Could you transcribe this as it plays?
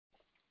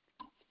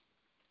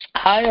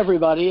Hi,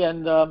 everybody,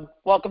 and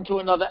welcome to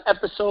another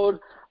episode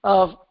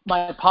of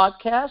my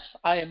podcast.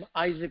 I am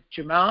Isaac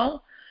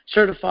Jamal,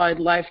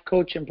 certified life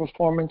coach and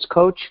performance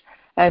coach,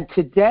 and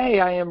today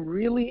I am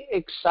really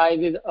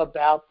excited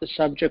about the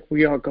subject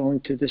we are going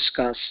to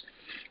discuss.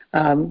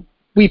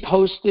 We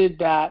posted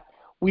that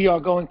we are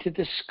going to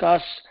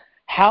discuss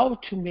how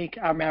to make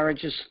our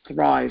marriages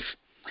thrive,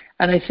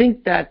 and I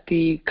think that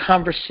the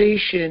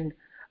conversation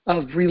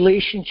of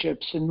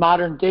relationships and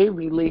modern day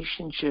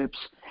relationships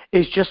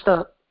is just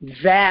a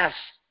vast,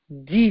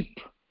 deep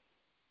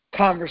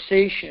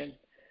conversation,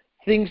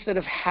 things that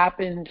have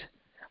happened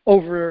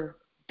over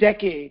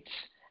decades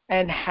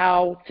and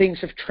how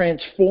things have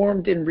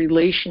transformed in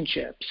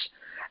relationships.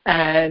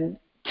 And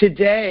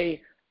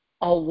today,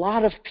 a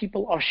lot of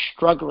people are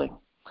struggling.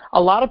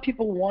 A lot of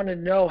people want to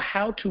know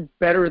how to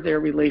better their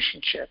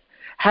relationship.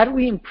 How do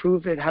we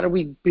improve it? How do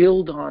we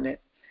build on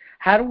it?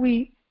 How do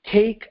we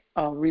take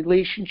a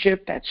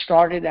relationship that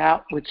started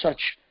out with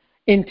such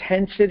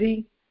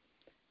intensity,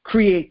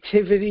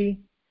 creativity,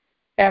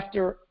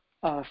 after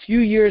a few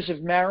years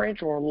of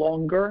marriage or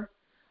longer,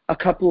 a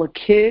couple of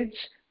kids,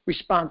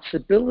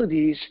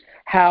 responsibilities,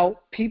 how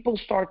people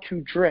start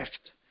to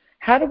drift?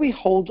 How do we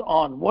hold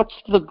on? What's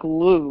the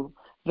glue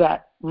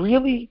that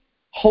really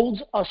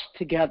holds us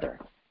together?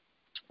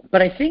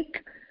 But I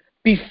think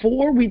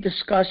before we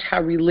discuss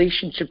how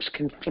relationships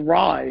can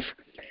thrive,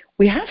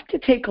 we have to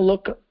take a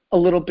look a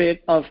little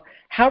bit of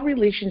how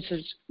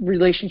relationships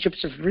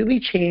have really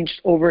changed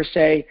over,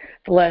 say,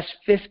 the last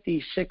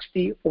 50,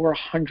 60, or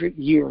 100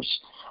 years.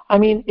 I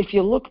mean, if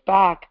you look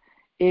back,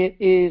 it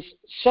is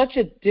such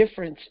a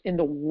difference in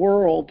the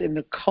world, in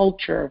the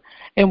culture,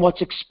 and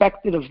what's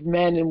expected of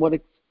men and what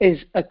is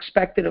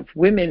expected of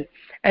women,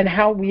 and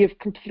how we have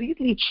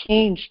completely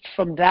changed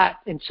from that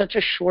in such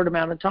a short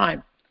amount of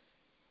time.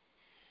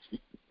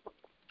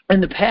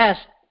 In the past,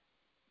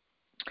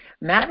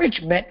 marriage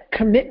meant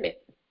commitment.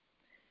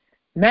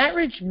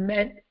 Marriage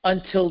meant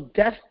until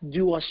death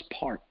do us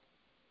part.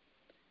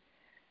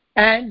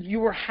 And you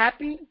were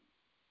happy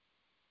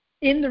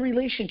in the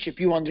relationship.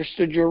 You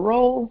understood your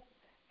role.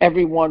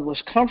 Everyone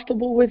was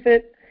comfortable with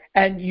it.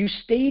 And you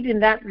stayed in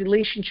that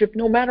relationship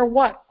no matter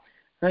what.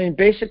 I mean,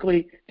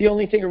 basically, the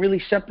only thing that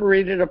really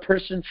separated a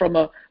person from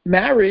a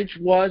marriage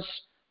was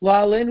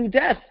la'alenu,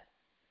 death.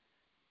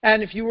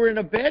 And if you were in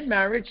a bad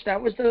marriage,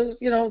 that was the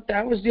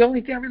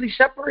only thing that really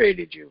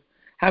separated you.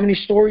 How many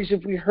stories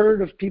have we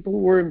heard of people who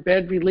were in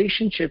bad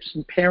relationships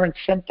and parents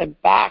sent them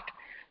back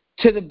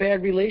to the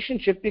bad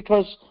relationship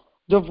because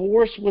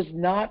divorce was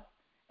not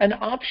an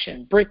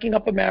option. Breaking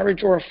up a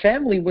marriage or a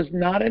family was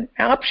not an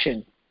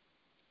option,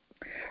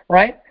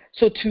 right?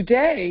 So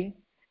today,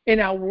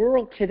 in our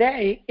world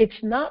today,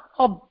 it's not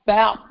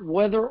about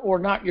whether or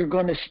not you're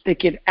going to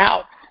stick it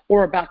out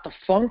or about the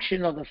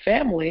function of the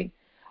family,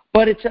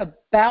 but it's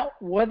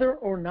about whether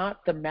or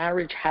not the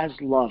marriage has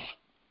love.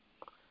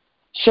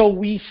 So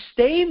we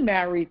stay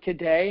married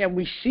today, and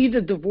we see the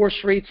divorce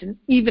rates in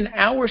even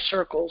our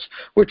circles,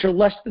 which are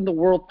less than the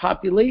world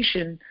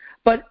population,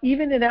 but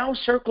even in our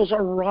circles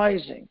are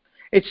rising.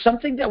 It's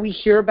something that we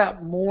hear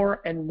about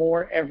more and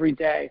more every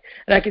day.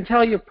 And I can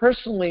tell you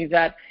personally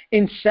that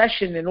in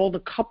session and all the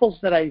couples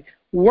that I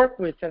work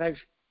with that I've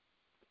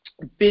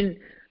been,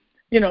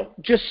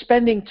 just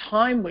spending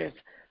time with,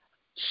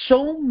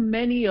 so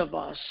many of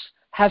us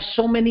have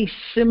so many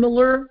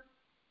similar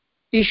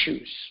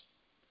issues,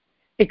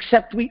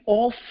 except we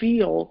all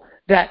feel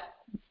that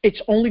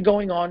it's only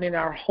going on in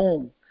our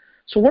home.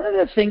 So one of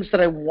the things that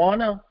I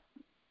want to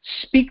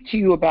speak to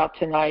you about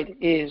tonight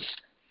is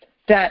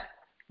that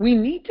we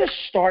need to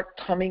start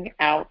coming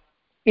out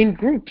in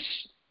groups.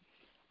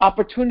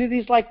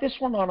 Opportunities like this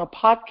one on a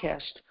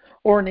podcast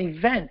or an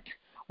event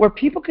where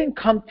people can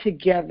come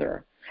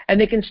together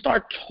and they can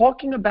start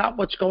talking about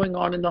what's going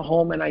on in the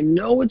home. And I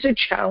know it's a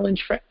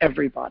challenge for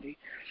everybody.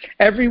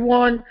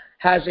 Everyone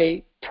has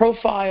a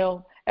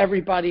profile.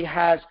 Everybody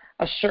has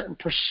a certain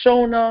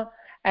persona,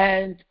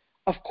 and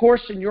of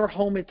course in your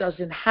home it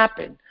doesn't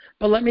happen.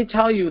 But let me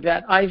tell you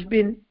that I've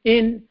been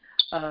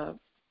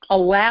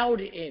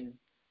allowed in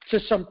to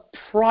some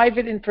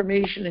private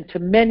information into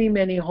many,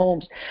 many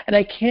homes, and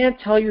I can't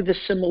tell you the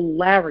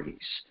similarities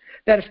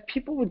that if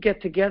people would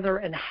get together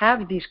and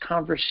have these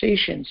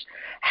conversations,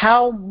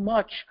 how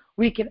much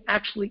we can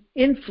actually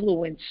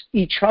influence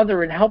each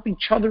other and help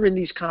each other in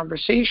these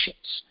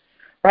conversations,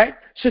 right?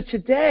 So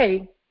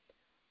today,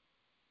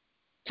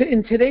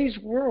 in today's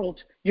world,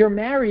 you're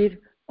married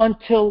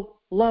until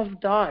love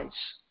dies,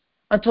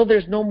 until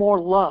there's no more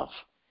love.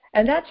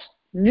 And that's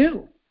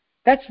new.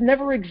 That's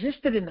never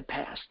existed in the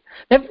past.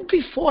 Never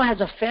before has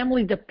a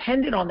family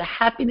depended on the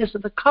happiness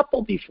of the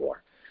couple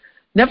before.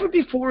 Never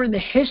before in the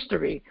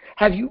history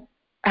have you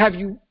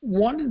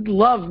wanted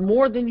love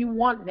more than you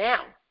want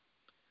now.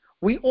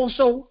 We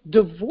also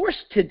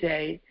divorce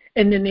today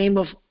in the name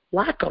of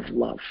lack of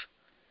love.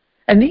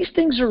 And these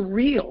things are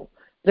real.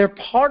 They're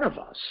part of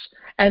us.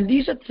 And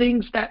these are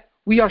things that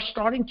we are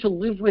starting to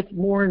live with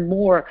more and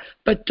more,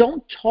 but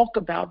don't talk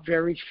about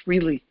very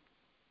freely.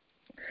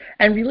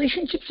 And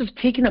relationships have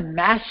taken a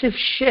massive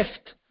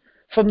shift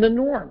from the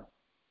norm.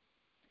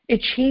 It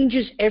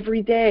changes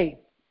every day.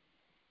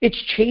 It's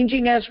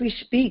changing as we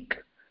speak.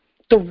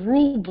 The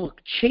rule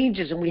book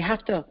changes, and we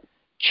have to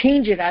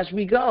change it as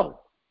we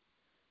go.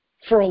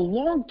 For a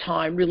long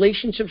time,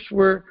 relationships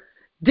were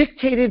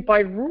dictated by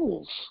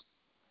rules.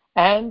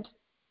 And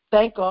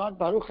thank God,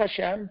 Baruch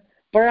Hashem,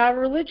 by our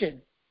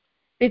religion.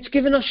 It's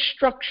given us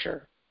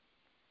structure.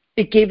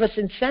 It gave us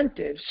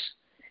incentives.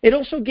 It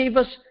also gave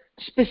us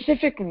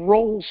specific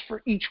roles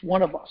for each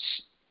one of us.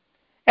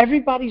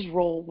 Everybody's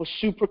role was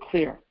super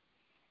clear.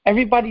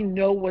 Everybody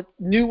knew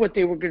what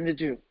they were going to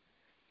do,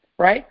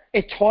 right?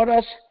 It taught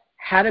us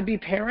how to be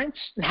parents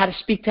and how to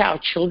speak to our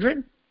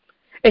children.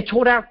 It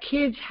taught our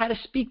kids how to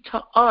speak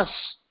to us.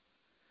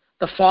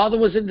 The father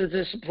was in the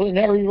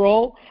disciplinary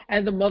role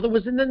and the mother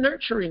was in the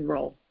nurturing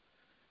role,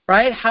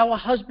 right? How a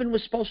husband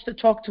was supposed to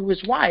talk to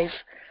his wife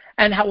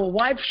and how a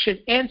wife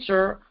should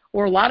answer,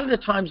 or a lot of the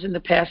times in the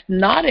past,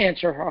 not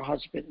answer her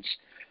husbands.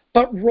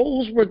 But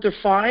roles were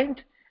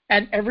defined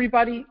and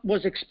everybody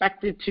was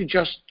expected to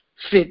just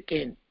fit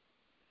in.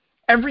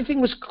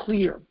 Everything was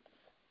clear.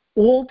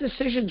 All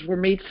decisions were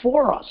made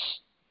for us.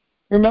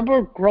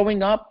 Remember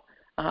growing up,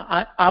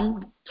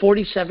 I'm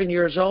 47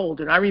 years old,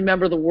 and I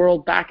remember the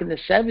world back in the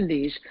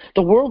 70s.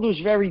 The world was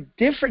very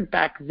different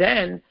back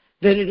then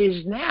than it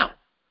is now.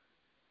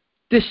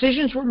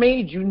 Decisions were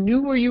made. You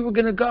knew where you were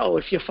going to go.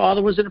 If your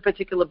father was in a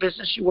particular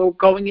business, you were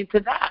going into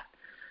that.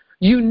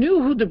 You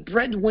knew who the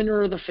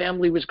breadwinner of the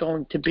family was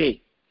going to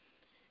be.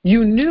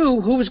 You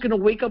knew who was going to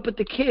wake up with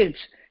the kids,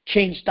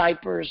 change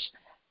diapers,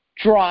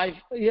 drive,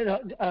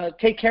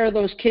 take care of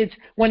those kids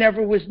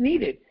whenever was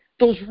needed.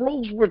 Those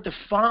roles were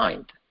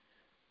defined,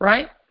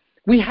 right?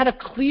 We had a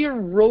clear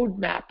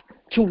roadmap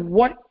to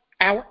what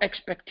our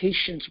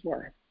expectations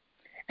were.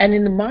 And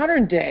in the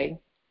modern day,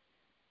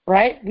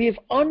 right, we have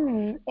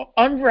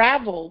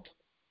unraveled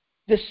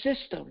the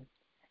system,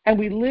 and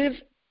we live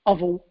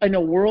in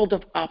a world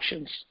of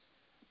options,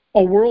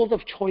 a world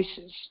of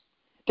choices.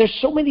 There's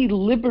so many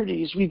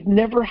liberties we've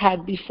never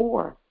had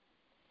before.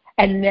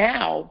 And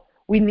now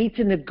we need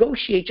to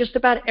negotiate just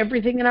about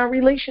everything in our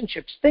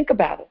relationships. Think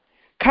about it.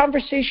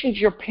 Conversations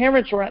your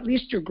parents, or at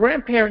least your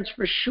grandparents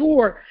for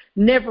sure,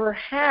 never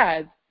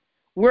had,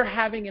 we're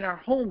having in our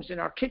homes, in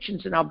our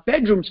kitchens, in our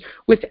bedrooms,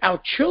 with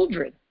our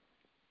children.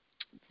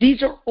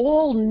 These are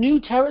all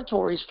new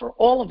territories for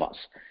all of us.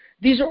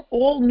 These are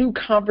all new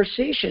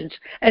conversations,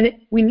 and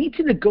we need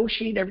to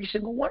negotiate every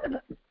single one of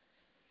them.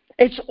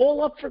 It's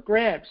all up for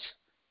grabs.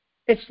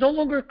 It's no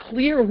longer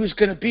clear who's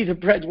going to be the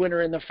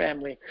breadwinner in the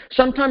family.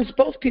 Sometimes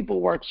both people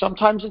work.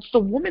 Sometimes it's the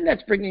woman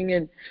that's bringing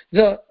in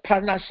the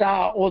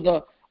parnasah or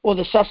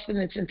the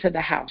sustenance into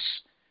the house.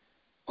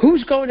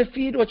 Who's going to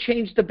feed or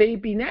change the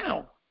baby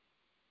now?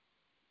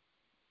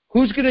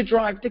 Who's going to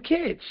drive the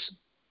kids?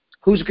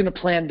 Who's going to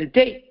plan the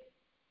date?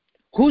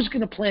 Who's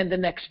going to plan the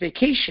next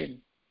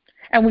vacation?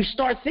 And we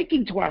start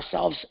thinking to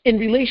ourselves in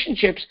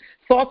relationships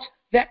thoughts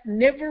that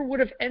never would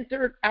have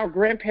entered our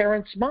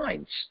grandparents'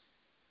 minds.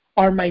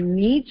 Are my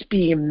needs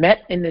being met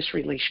in this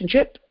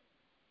relationship?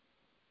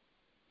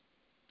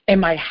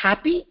 Am I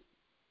happy?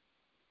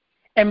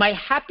 Am I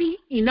happy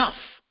enough?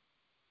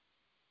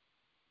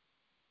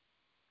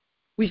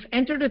 We've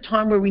entered a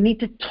time where we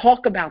need to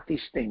talk about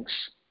these things.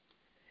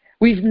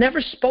 We've never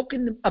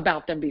spoken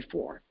about them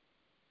before.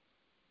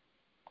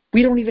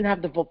 We don't even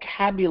have the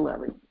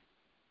vocabulary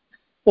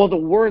or the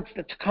words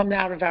that come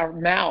out of our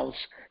mouths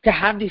to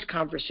have these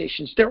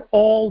conversations. They're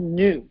all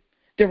new.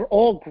 They're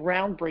all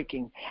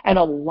groundbreaking. And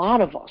a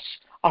lot of us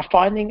are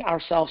finding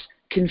ourselves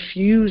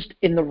confused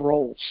in the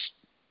roles.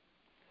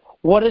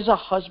 What is a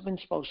husband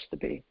supposed to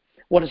be?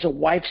 What is a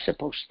wife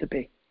supposed to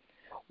be?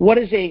 What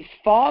is a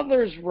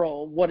father's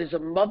role? What is a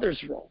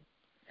mother's role?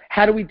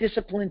 How do we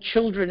discipline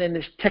children in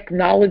this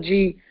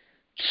technology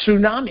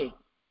tsunami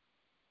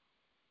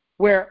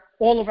where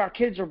all of our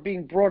kids are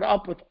being brought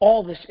up with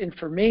all this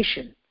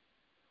information,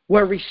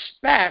 where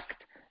respect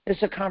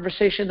is a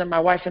conversation that my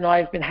wife and I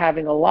have been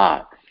having a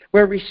lot,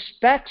 where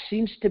respect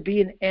seems to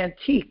be an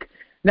antique.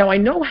 Now, I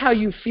know how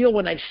you feel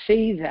when I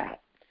say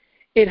that.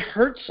 It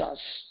hurts us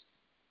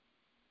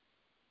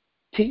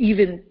to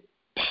even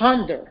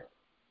ponder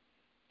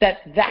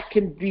that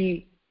can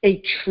be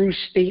a true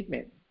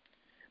statement.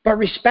 But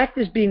respect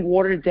is being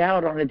watered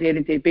down on a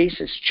day-to-day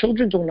basis.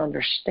 Children don't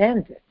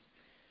understand it.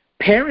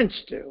 Parents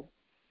do.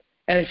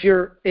 And if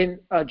you're in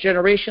a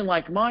generation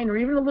like mine, or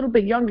even a little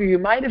bit younger, you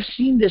might have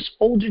seen this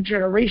older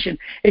generation.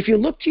 If you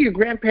look to your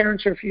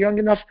grandparents, or if you're young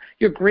enough,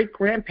 your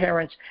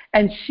great-grandparents,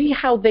 and see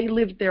how they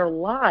lived their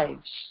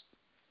lives,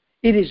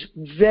 it is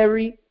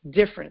very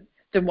different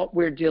than what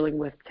we're dealing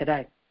with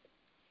today.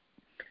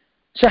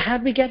 So how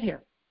did we get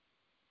here?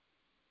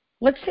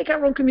 Let's take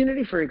our own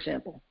community, for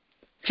example.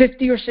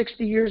 50 or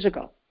 60 years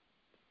ago,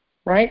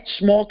 right?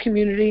 Small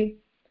community,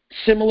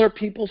 similar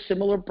people,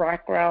 similar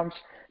backgrounds.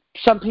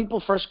 Some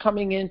people first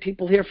coming in,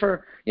 people here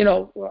for,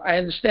 I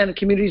understand the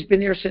community's been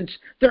here since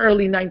the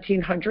early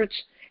 1900s.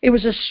 It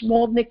was a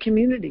small-knit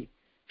community.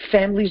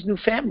 Families knew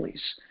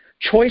families.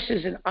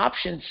 Choices and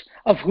options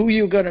of who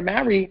you were going to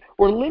marry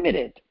were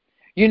limited.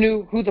 You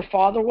knew who the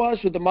father was,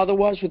 who the mother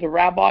was, who the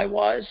rabbi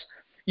was.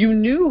 You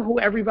knew who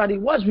everybody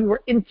was. We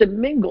were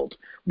intermingled.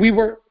 We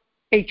were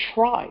a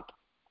tribe.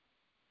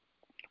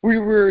 We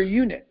were a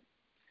unit.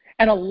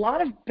 And a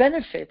lot of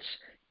benefits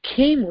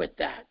came with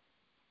that.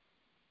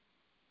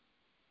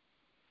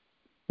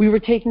 We were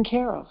taken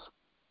care of.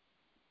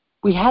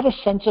 We had a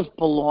sense of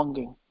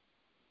belonging.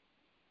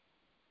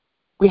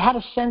 We had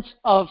a sense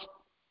of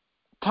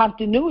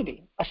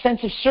continuity, a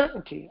sense of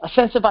certainty, a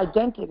sense of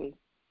identity.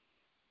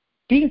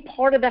 Being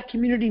part of that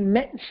community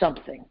meant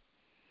something.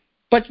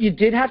 But you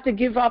did have to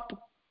give up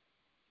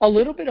a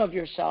little bit of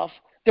yourself.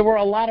 There were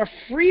a lot of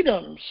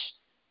freedoms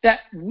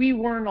that we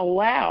weren't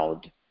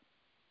allowed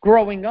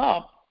growing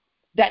up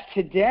that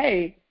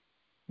today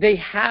they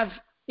have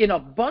in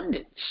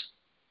abundance.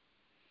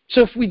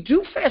 So if we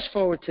do fast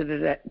forward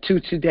to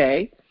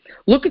today,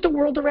 look at the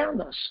world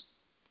around us.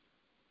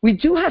 We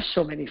do have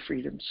so many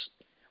freedoms.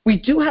 We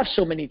do have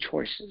so many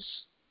choices.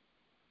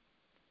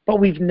 But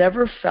we've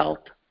never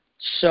felt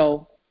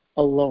so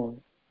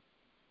alone.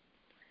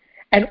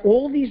 And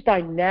all these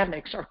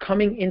dynamics are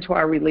coming into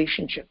our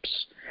relationships.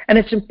 And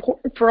it's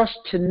important for us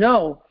to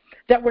know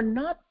that we're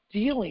not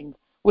dealing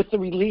with the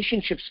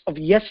relationships of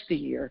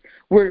yesteryear.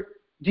 We're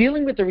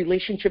dealing with the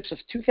relationships of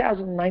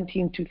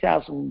 2019,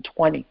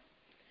 2020.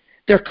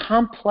 They're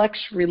complex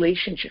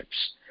relationships.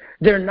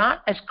 They're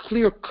not as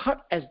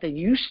clear-cut as they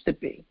used to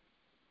be.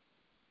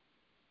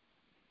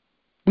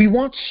 We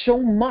want so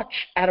much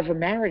out of a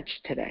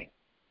marriage today.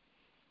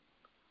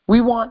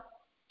 We want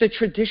the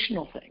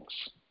traditional things.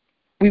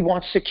 We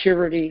want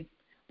security.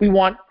 We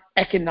want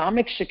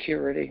economic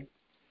security.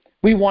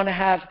 We want to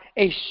have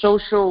a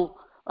social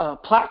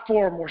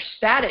platform or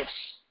status.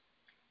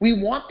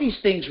 We want these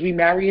things. We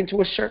marry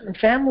into a certain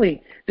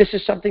family. This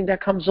is something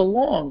that comes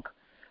along.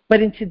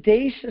 But in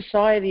today's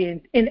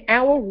society, in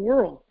our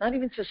world, not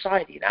even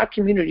society, in our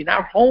community, in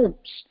our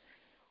homes,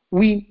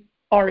 we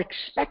are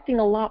expecting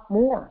a lot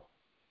more.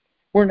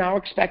 We're now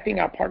expecting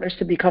our partners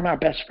to become our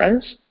best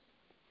friends.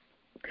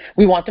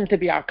 We want them to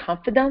be our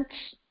confidants.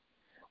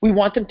 We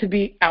want them to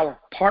be our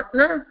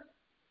partner.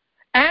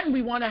 And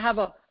we want to have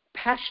a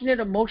passionate,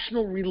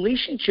 emotional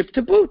relationship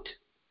to boot.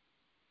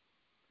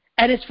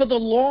 And it's for the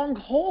long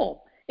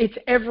haul. It's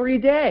every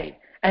day.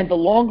 And the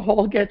long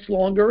haul gets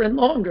longer and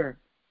longer.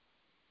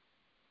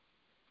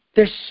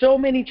 There's so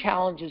many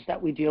challenges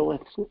that we deal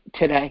with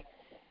today.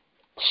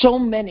 So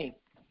many.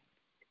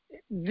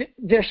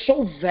 They're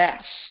so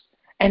vast.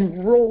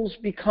 And roles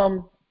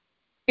become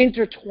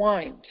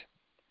intertwined.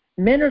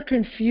 Men are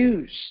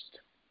confused.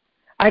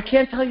 I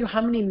can't tell you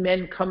how many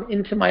men come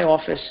into my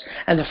office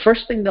and the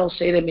first thing they'll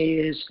say to me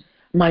is,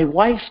 my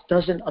wife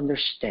doesn't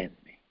understand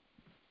me.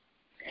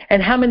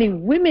 And how many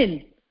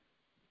women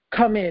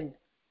come in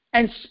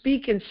and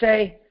speak and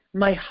say,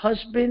 my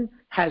husband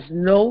has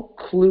no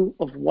clue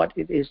of what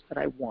it is that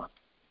I want.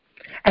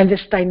 And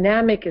this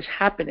dynamic is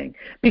happening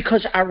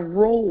because our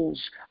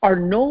roles are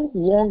no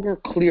longer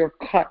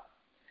clear-cut,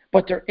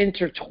 but they're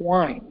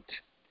intertwined.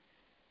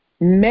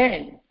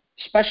 Men,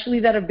 especially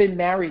that have been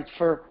married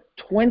for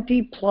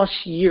 20 plus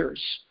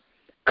years,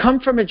 come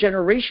from a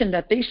generation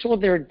that they saw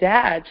their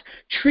dads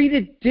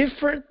treated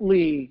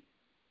differently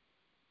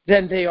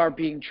than they are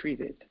being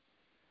treated.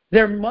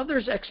 Their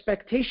mother's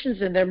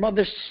expectations and their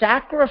mother's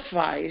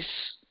sacrifice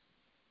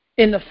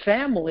in the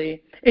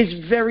family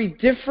is very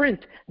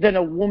different than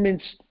a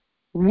woman's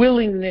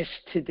willingness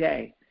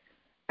today.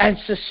 And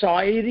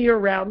society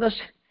around us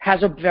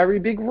has a very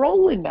big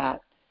role in that.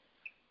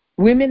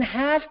 Women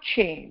have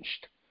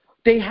changed.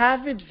 They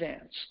have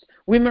advanced.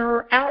 Women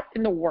are out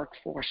in the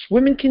workforce.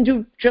 Women can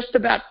do just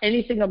about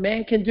anything a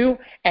man can do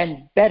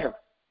and better.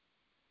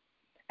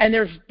 And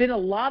there's been a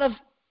lot of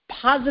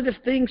positive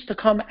things to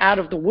come out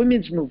of the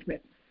women's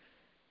movement.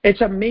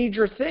 It's a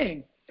major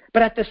thing.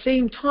 But at the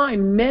same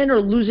time, men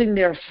are losing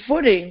their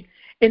footing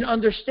in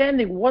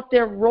understanding what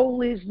their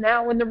role is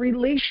now in the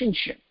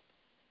relationship.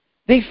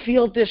 They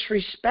feel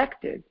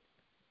disrespected.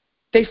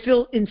 They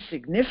feel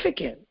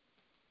insignificant.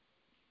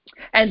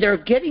 And they're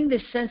getting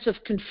this sense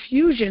of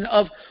confusion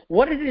of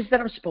what it is that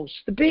I'm supposed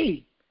to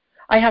be.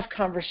 I have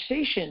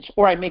conversations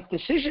or I make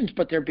decisions,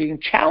 but they're being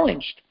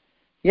challenged.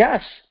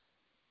 Yes,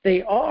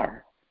 they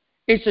are.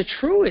 It's a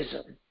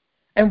truism.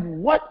 And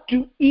what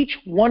do each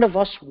one of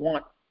us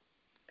want?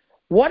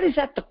 What is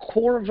at the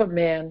core of a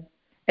man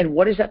and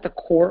what is at the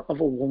core of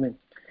a woman?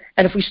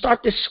 And if we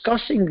start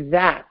discussing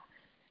that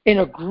in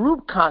a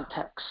group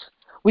context,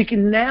 we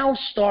can now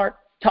start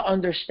to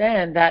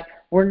understand that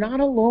we're not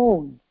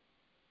alone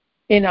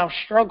in our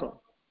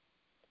struggle.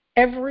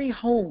 Every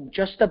home,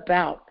 just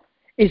about,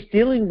 is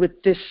dealing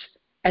with this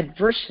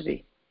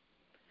adversity.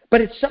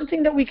 But it's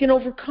something that we can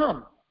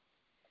overcome.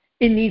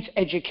 It needs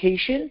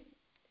education,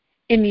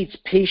 it needs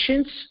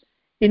patience,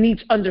 it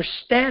needs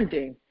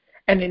understanding,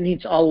 and it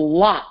needs a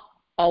lot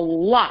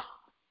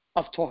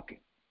of talking.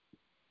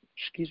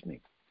 Excuse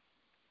me.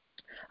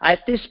 At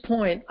this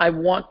point, I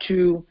want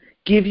to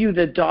give you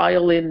the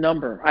dial-in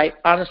number. I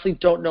honestly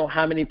don't know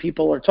how many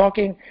people are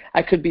talking.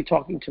 I could be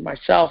talking to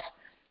myself,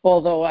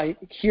 although I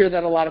hear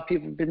that a lot of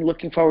people have been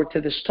looking forward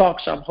to this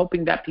talk, so I'm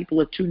hoping that people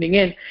are tuning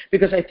in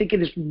because I think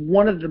it is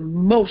one of the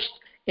most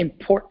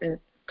important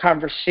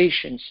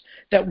conversations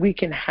that we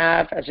can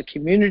have as a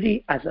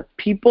community, as a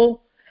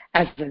people,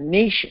 as a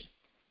nation.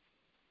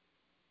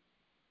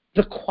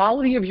 The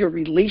quality of your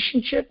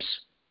relationships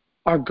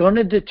are going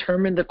to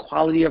determine the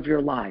quality of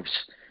your lives.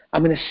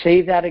 I'm going to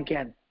say that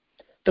again.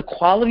 The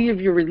quality of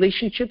your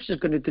relationships is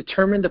going to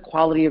determine the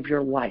quality of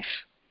your life.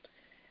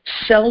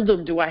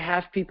 Seldom do I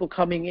have people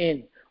coming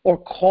in or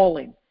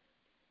calling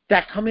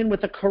that come in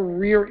with a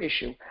career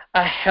issue,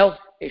 a health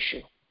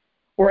issue,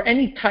 or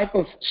any type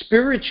of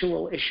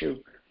spiritual issue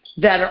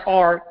that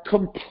are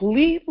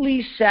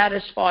completely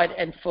satisfied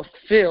and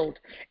fulfilled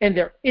in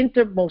their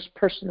innermost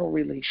personal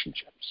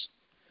relationships.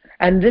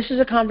 And this is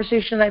a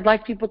conversation I'd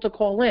like people to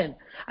call in.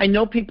 I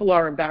know people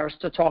are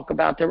embarrassed to talk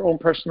about their own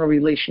personal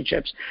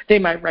relationships. They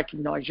might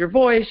recognize your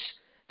voice.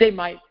 They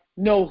might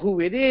know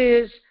who it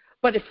is.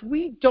 But if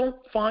we don't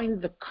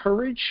find the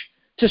courage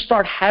to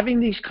start having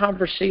these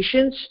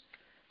conversations,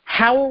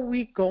 how are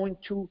we going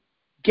to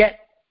get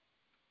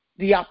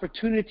the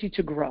opportunity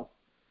to grow?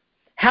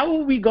 How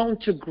are we going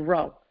to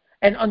grow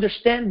and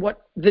understand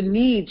what the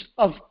needs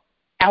of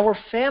our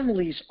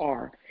families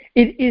are?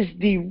 It is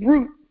the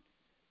root,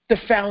 the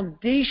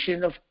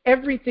foundation of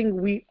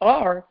everything we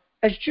are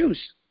as Jews.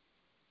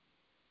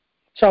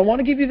 So I want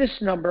to give you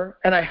this number,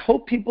 and I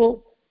hope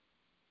people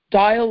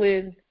dial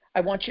in.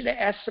 I want you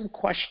to ask some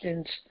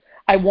questions.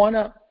 I want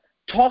to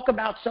talk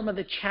about some of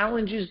the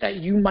challenges that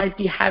you might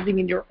be having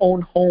in your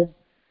own home.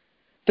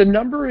 The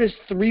number is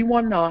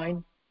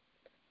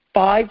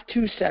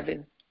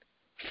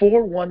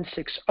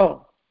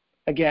 319-527-4160.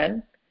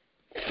 Again,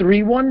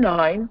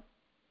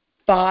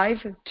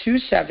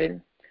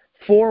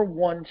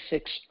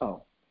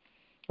 319-527-4160.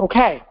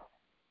 Okay,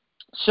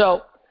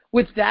 so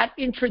with that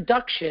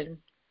introduction,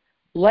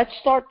 let's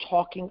start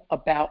talking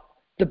about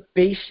the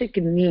basic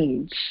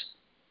needs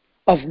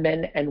of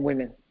men and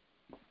women.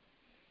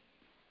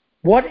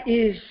 What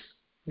is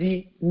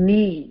the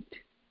need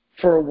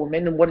for a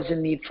woman and what is the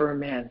need for a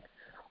man?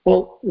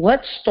 Well,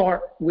 let's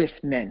start with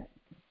men.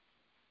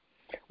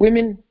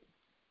 Women,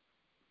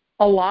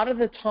 a lot of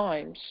the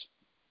times,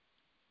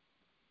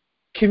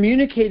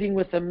 communicating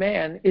with a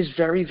man is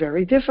very,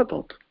 very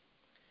difficult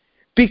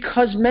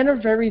because men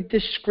are very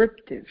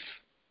descriptive.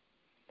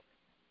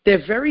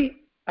 They're very,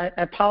 I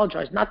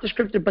apologize, not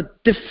descriptive,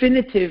 but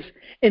definitive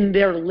in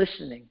their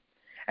listening.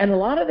 And a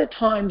lot of the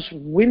times,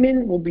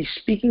 women will be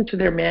speaking to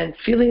their man,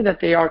 feeling that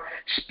they are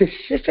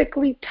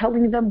specifically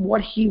telling them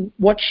what she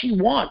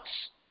wants,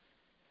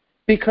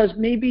 because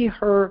maybe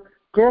her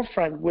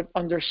girlfriend would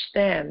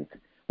understand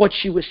what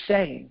she was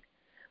saying.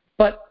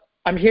 But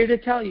I'm here to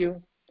tell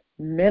you,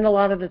 men a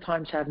lot of the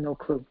times have no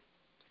clue.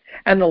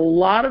 And a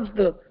lot of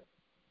the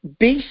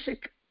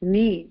basic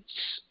needs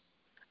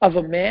of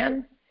a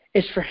man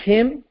is for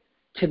him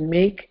to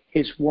make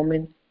his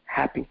woman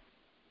happy.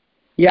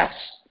 Yes,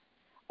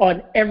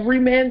 on every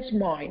man's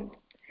mind,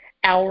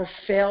 our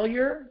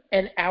failure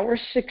and our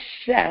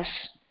success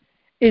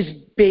is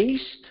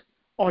based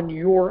on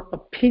your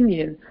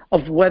opinion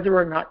of whether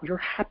or not you're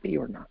happy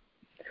or not.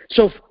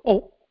 So if a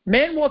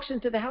man walks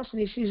into the house and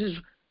he sees his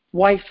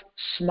wife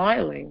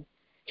smiling,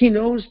 he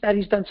knows that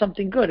he's done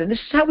something good. And this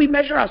is how we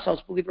measure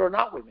ourselves, believe it or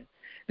not, women.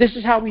 This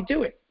is how we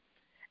do it.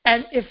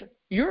 And if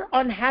you're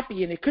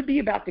unhappy, and it could be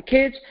about the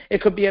kids,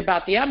 it could be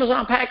about the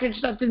Amazon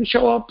package that didn't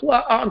show up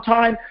on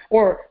time,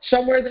 or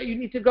somewhere that you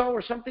need to go,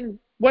 or something,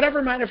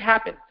 whatever might have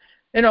happened.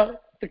 You know,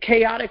 the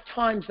chaotic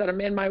times that a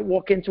man might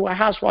walk into a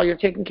house while you're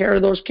taking care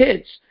of those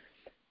kids.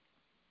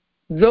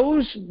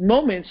 Those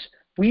moments,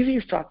 we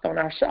reflect on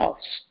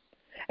ourselves.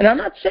 And I'm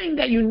not saying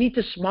that you need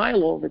to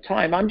smile all the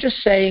time. I'm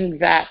just saying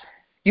that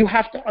you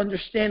have to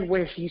understand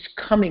where he's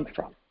coming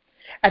from.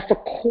 At the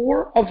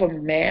core of a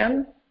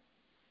man,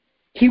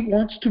 he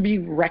wants to be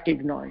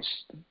recognized.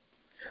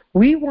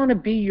 We want to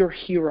be your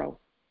hero.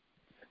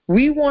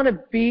 We want to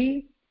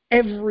be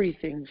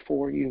everything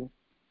for you.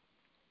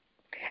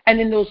 And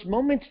in those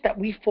moments that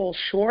we fall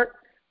short,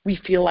 we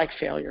feel like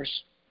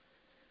failures.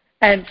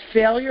 And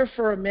failure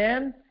for a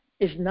man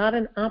is not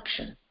an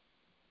option.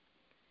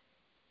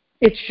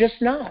 It's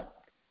just not.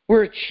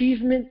 We're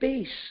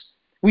achievement-based.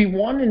 We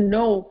want to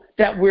know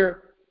that we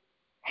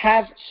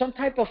have some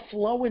type of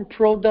flow and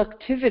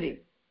productivity,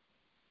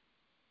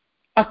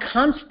 a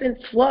constant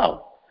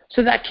flow,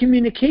 so that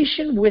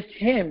communication with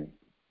him,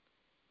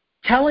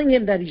 telling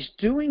him that he's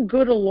doing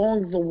good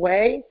along the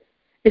way,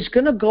 is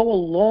going to go a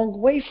long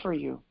way for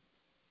you.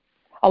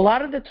 A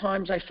lot of the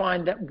times I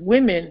find that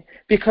women,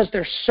 because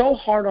they're so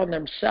hard on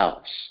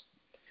themselves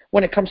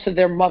when it comes to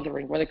their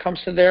mothering, when it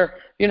comes to their,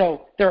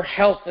 their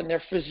health and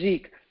their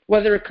physique,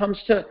 whether it comes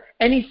to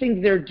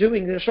anything they're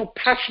doing, they're so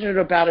passionate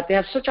about it. They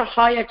have such a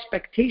high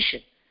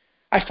expectation.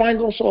 I find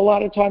also a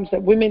lot of times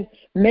that women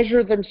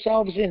measure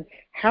themselves in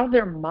how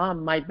their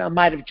mom might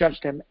have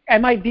judged them.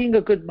 Am I being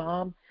a good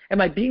mom?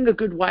 Am I being a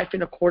good wife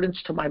in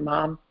accordance to my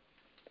mom?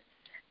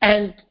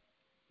 And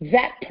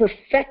that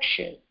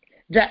perfection,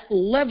 that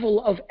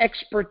level of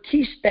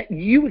expertise that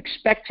you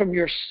expect from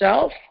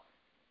yourself,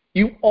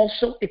 you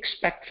also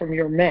expect from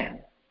your man.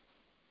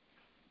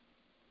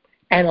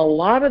 And a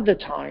lot of the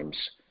times,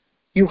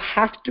 you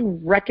have to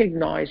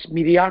recognize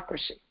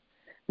mediocrity.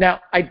 Now,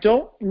 I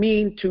don't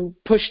mean to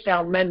push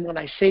down men when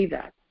I say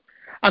that.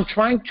 I'm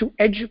trying to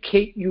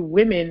educate you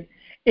women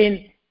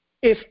in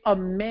if a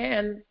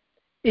man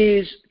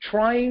is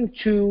trying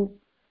to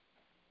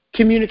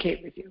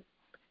communicate with you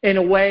in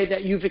a way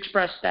that you've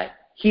expressed that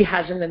he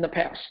hasn't in the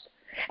past,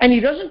 and he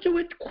doesn't do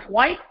it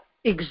quite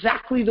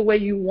exactly the way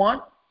you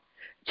want,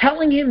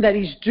 telling him that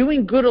he's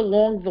doing good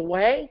along the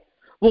way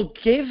will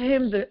give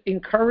him the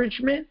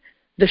encouragement,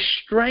 the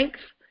strength,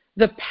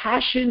 the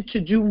passion to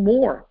do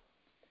more.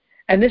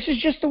 And this is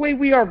just the way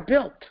we are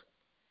built.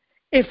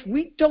 If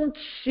we don't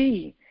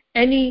see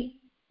any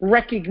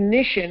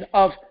recognition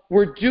of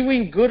we're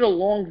doing good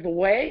along the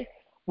way,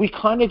 we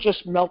kind of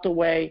just melt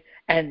away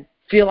and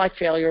feel like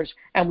failures,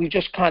 and we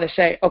just kind of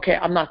say, okay,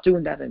 I'm not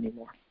doing that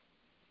anymore.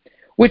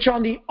 Which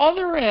on the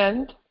other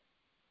end,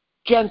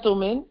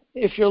 gentlemen,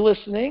 if you're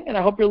listening, and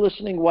I hope you're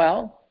listening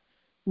well,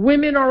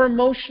 women are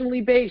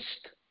emotionally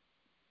based.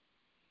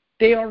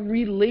 They are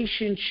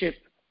relationship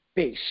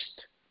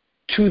based.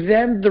 To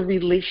them, the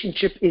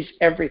relationship is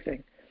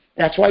everything.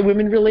 That's why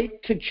women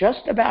relate to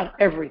just about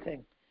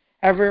everything.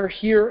 Ever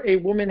hear a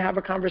woman have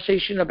a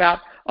conversation about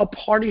a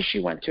party she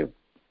went to,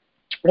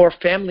 or a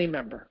family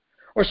member,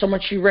 or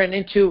someone she ran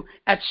into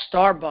at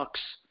Starbucks,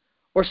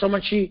 or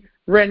someone she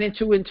ran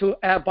into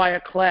by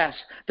a class?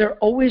 They're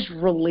always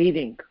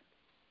relating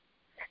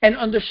and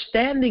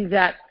understanding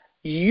that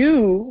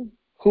you,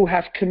 who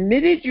have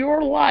committed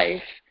your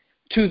life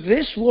to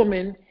this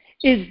woman,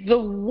 is the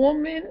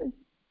woman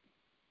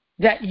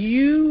that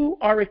you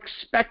are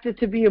expected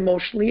to be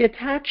emotionally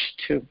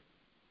attached to.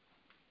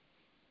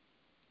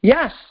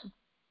 Yes,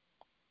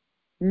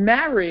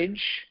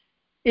 marriage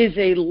is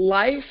a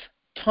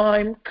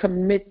lifetime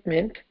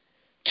commitment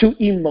to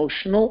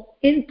emotional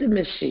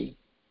intimacy.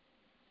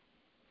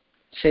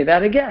 Say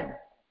that again.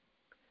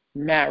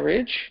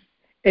 Marriage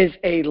is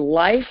a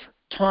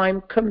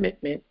lifetime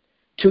commitment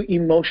to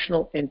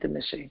emotional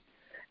intimacy.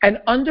 And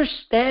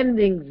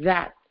understanding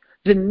that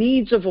the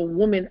needs of a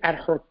woman at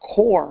her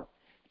core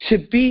to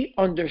be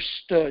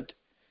understood,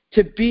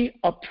 to be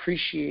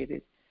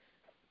appreciated,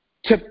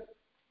 to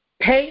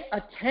pay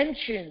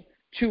attention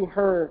to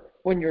her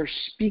when you're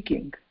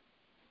speaking.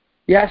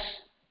 Yes,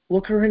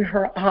 look her in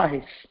her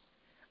eyes.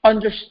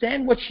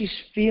 Understand what she's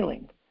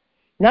feeling.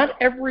 Not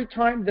every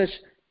time does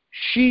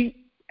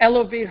she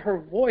elevate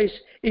her voice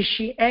is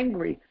she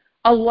angry.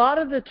 A lot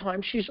of the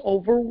time she's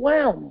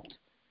overwhelmed.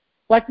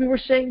 Like we were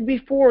saying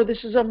before,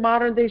 this is a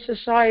modern day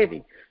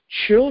society.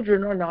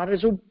 Children are not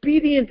as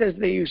obedient as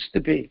they used to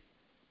be.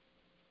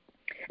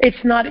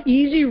 It's not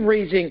easy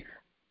raising,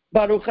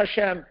 Baruch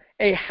Hashem,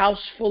 a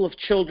house full of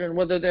children,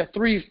 whether they're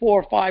 3,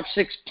 4, 5,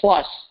 6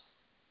 plus.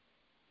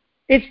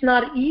 It's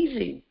not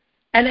easy.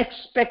 And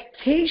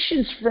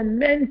expectations from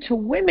men to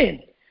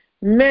women.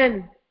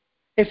 Men,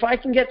 if I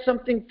can get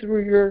something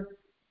through your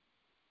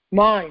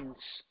minds,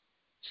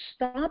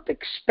 stop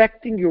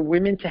expecting your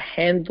women to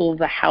handle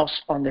the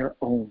house on their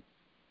own.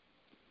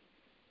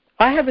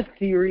 I have a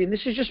theory, and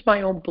this is just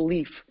my own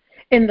belief.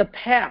 In the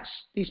past,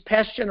 these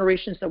past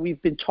generations that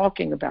we've been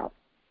talking about,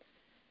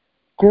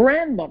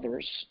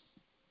 grandmothers,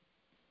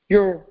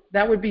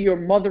 that would be your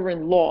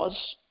mother-in-laws,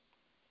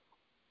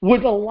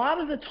 would a lot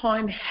of the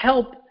time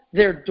help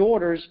their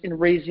daughters in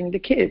raising the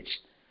kids.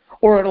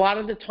 Or a lot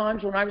of the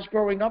times when I was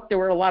growing up, there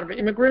were a lot of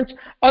immigrants.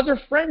 Other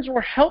friends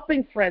were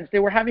helping friends. They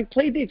were having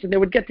play dates, and they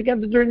would get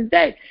together during the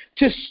day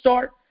to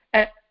start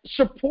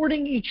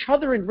supporting each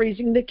other in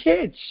raising the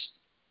kids.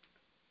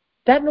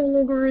 That no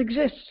longer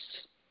exists.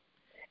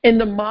 In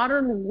the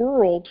modern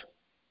world,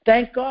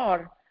 thank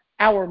God,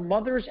 our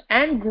mothers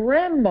and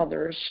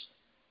grandmothers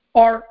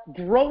are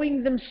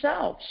growing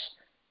themselves.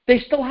 They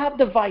still have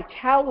the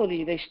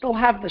vitality. They still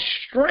have the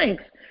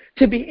strength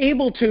to be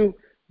able to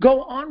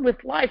go on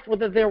with life,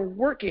 whether they're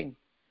working,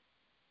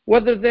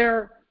 whether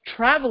they're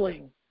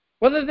traveling,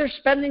 whether they're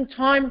spending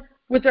time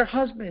with their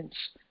husbands,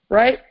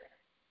 right?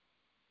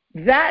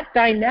 That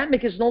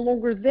dynamic is no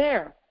longer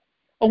there.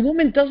 A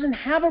woman doesn't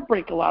have a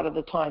break a lot of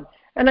the time.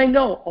 And I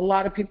know a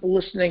lot of people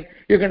listening,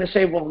 you're going to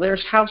say, well,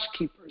 there's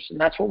housekeepers, and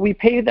that's what we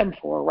pay them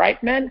for,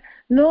 right, men?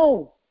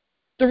 No.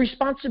 The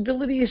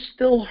responsibility is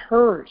still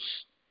hers.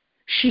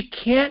 She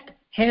can't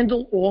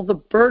handle all the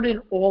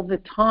burden all the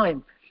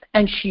time,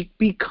 and she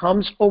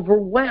becomes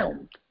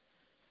overwhelmed.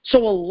 So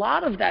a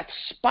lot of that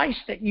spice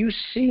that you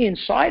see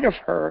inside of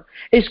her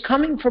is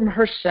coming from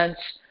her sense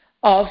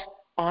of,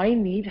 I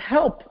need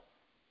help.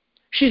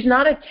 She's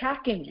not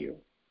attacking you.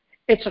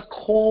 It's a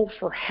call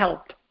for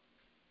help.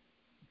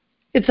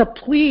 It's a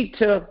plea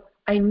to,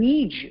 I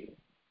need you.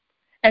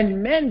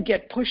 And men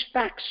get pushed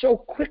back so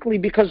quickly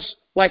because,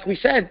 like we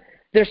said,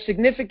 they're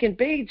significant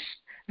baits.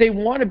 They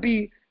want to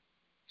be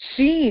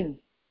seen.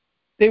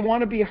 They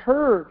want to be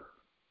heard.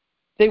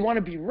 They want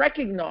to be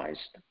recognized.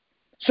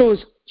 So as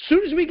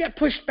soon as we get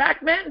pushed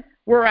back, men,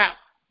 we're out.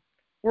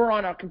 We're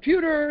on our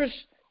computers.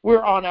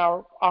 We're on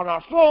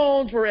our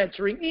phones. We're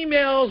answering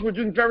emails. We're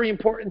doing very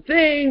important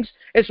things.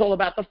 It's all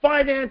about the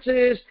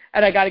finances.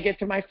 And I got to get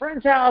to my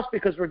friend's house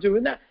because we're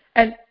doing that.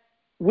 And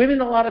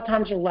women a lot of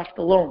times are left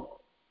alone.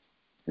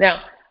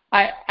 Now,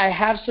 I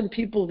have some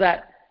people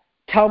that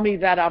tell me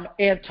that I'm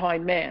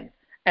anti-man,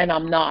 and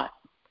I'm not.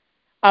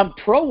 I'm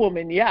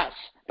pro-woman, yes,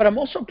 but I'm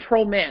also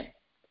pro-man.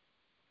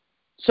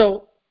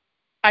 So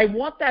I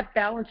want that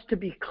balance to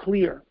be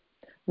clear.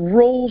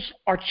 Roles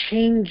are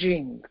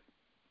changing.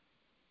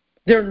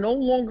 They're no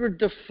longer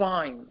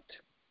defined.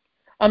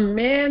 A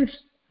man's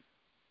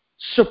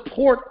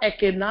support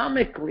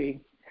economically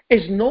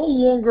is no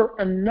longer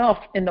enough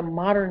in the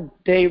modern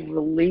day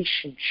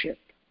relationship.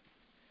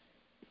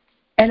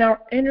 And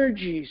our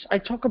energies, I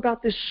talk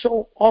about this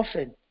so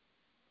often.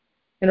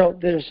 You know,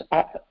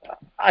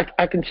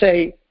 I can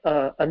say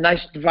a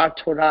nice Dvar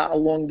Torah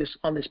on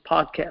this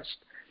podcast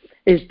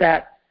is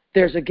that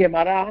there's a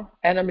Gemara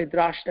and a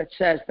Midrash that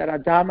says that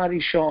Adam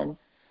HaRishon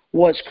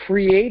was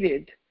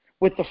created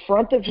with the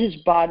front of his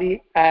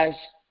body as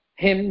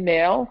him,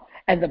 male,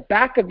 and the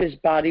back of his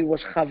body was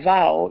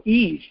Chava, or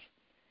Eve.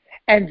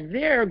 And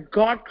there,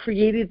 God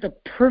created the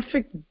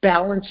perfect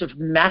balance of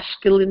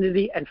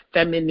masculinity and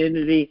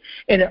femininity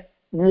in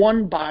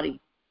one body.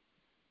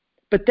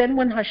 But then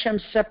when Hashem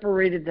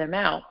separated them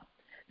out,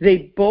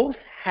 they both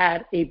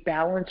had a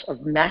balance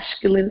of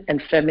masculine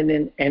and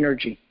feminine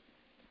energy.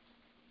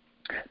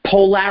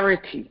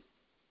 Polarity,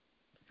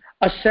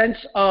 a sense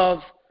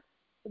of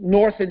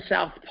North and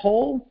South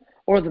Pole,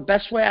 or the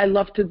best way I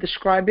love to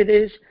describe it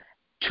is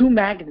two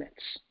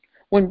magnets.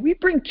 When we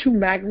bring two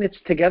magnets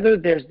together,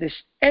 there's this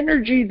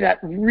energy that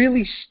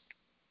really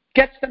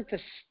gets them to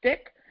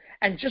stick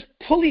and just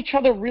pull each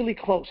other really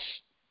close.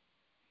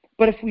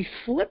 But if we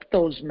flip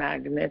those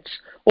magnets,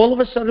 all of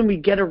a sudden we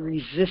get a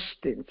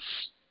resistance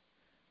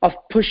of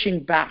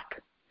pushing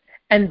back.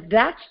 And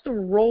that's the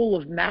role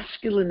of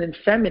masculine and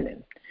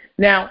feminine.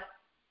 Now,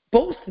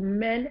 both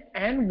men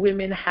and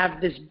women have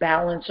this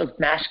balance of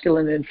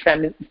masculinity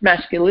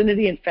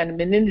and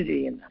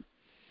femininity in them.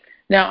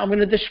 Now, I'm going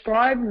to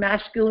describe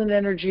masculine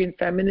energy and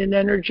feminine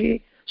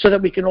energy so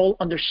that we can all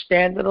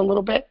understand it a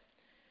little bit.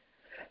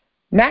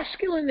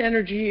 Masculine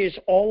energy is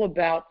all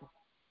about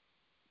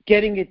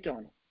getting it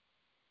done.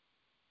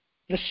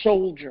 The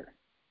soldier.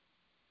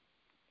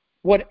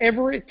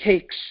 Whatever it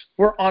takes,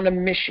 we're on a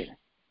mission.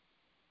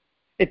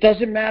 It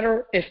doesn't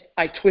matter if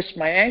I twist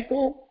my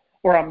ankle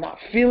or I'm not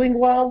feeling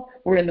well.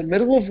 We're in the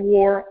middle of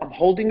war. I'm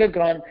holding a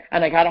gun,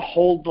 and I got to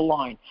hold the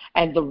line.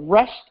 And the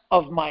rest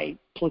of my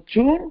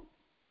platoon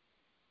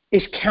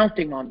is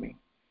counting on me.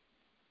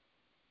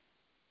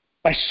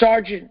 My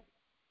sergeant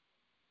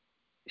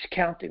is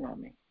counting on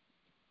me.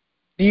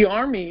 The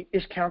army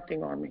is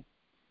counting on me.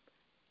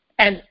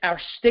 And our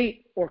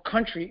state or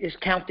country is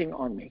counting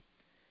on me.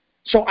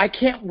 So I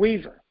can't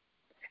waver.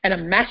 And a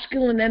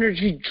masculine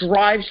energy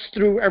drives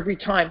through every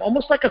time,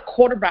 almost like a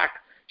quarterback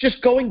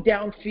just going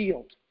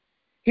downfield.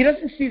 He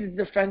doesn't see the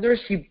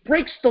defenders. He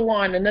breaks the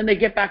line, and then they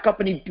get back up,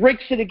 and he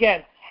breaks it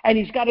again. And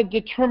he's got a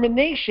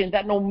determination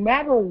that no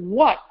matter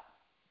what,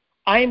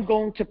 I am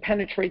going to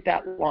penetrate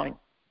that line.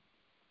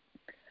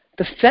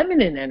 The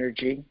feminine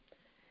energy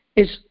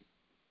is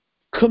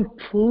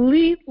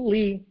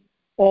completely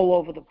all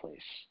over the place.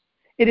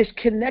 It is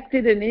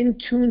connected and in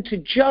tune to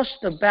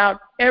just about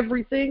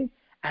everything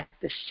at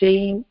the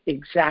same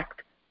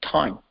exact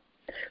time.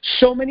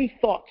 So many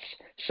thoughts,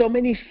 so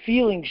many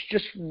feelings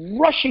just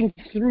rushing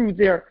through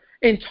their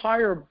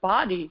entire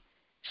body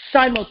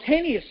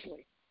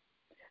simultaneously.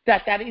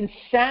 That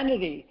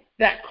insanity,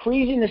 that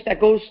craziness that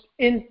goes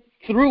in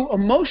through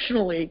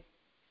emotionally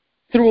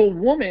through a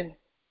woman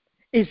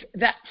is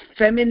that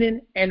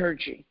feminine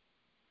energy.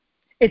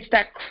 It's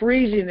that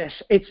craziness.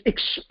 It's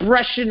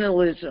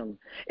expressionalism.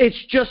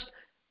 It's just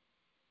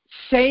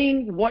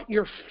saying what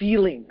you're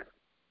feeling.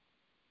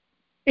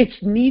 It's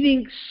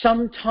needing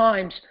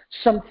sometimes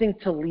something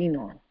to lean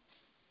on.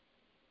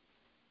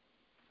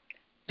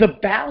 The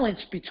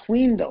balance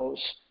between those,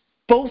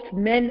 both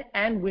men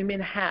and women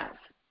have.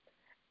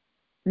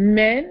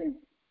 Men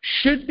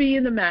should be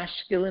in the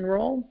masculine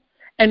role,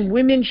 and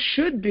women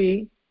should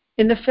be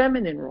in the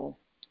feminine role.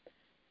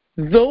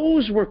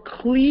 Those were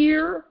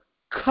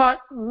clear-cut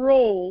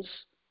roles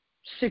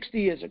 60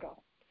 years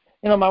ago.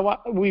 You know,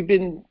 we've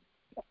been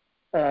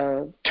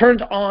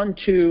turned on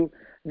to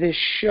this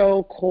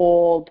show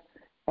called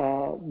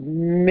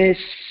The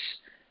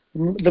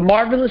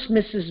Marvelous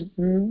Mrs.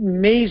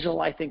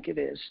 Maisel, I think it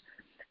is.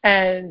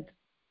 And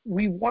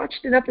we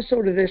watched an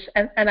episode of this,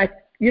 and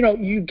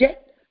you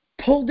get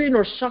pulled in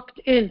or sucked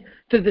in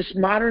to this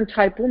modern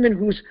type woman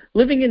who's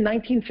living in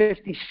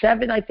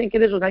 1957, I think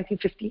it is, or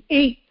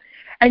 1958.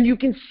 And you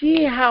can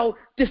see how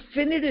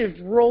definitive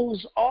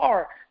roles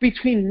are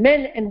between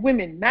men and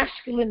women,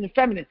 masculine and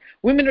feminine.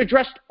 Women are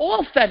dressed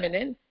all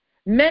feminine.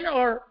 Men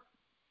are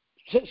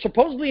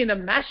supposedly in a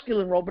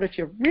masculine role, but if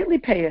you really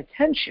pay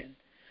attention,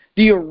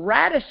 the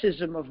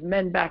erraticism of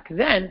men back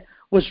then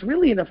was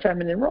really in a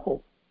feminine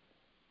role.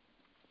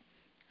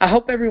 I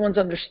hope everyone's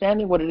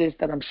understanding what it is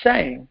that I'm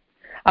saying.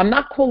 I'm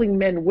not calling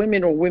men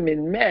women or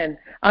women men.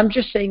 I'm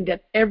just saying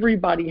that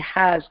everybody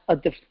has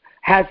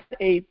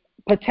a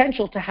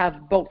potential to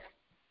have both.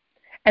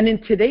 And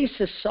in today's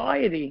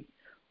society,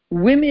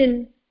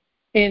 women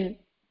in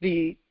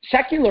the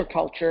secular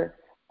culture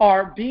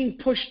are being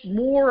pushed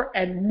more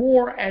and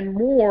more and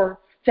more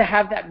to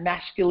have that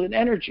masculine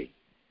energy.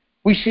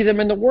 We see them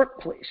in the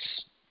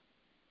workplace.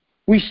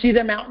 We see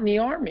them out in the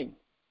army.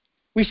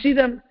 We see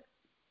them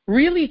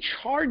really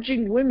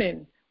charging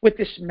women with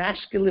this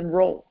masculine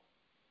role,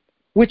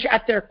 which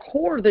at their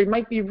core, they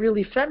might be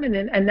really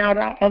feminine and now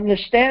not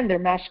understand their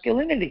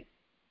masculinity.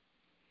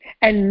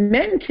 And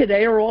men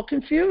today are all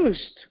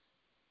confused.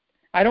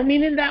 I don't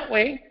mean in that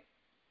way,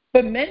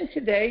 but men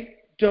today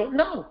don't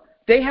know.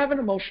 They have an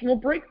emotional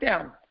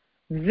breakdown.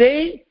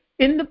 They,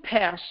 in the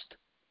past,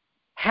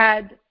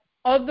 had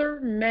other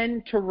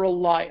men to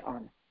rely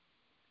on.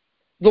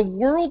 The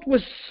world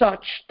was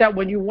such that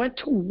when you went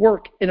to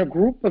work in a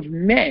group of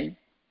men,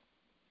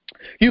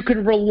 you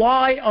could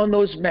rely on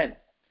those men.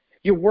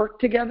 You worked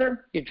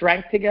together, you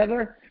drank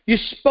together, you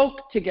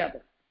spoke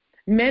together.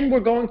 Men were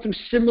going through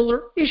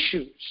similar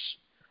issues.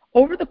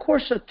 Over the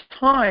course of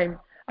time,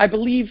 I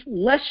believe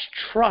less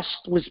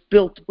trust was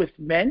built with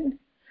men,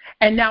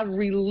 and now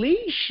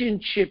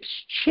relationships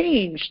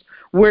changed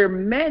where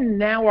men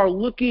now are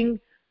looking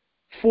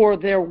for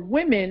their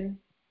women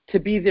to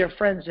be their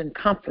friends and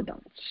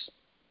confidants.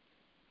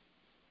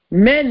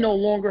 Men no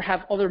longer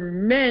have other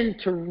men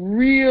to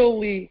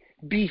really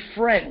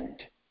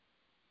befriend.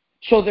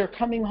 So they're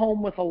coming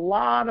home with a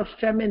lot of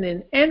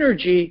feminine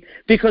energy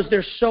because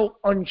they're so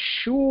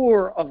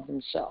unsure of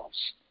themselves.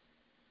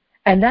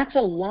 And that's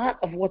a lot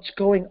of what's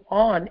going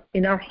on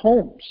in our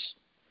homes.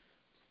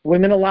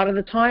 Women, a lot of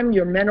the time,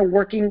 your men are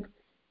working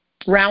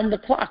round the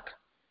clock.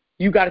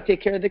 You got to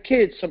take care of the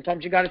kids.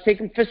 Sometimes you got to take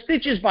them for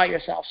stitches by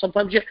yourself.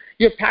 Sometimes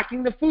you're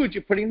packing the food.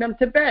 You're putting them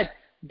to bed.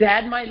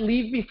 Dad might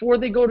leave before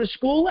they go to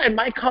school and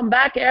might come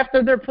back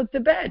after they're put to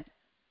bed.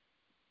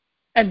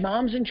 And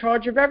mom's in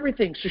charge of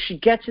everything. So she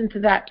gets into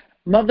that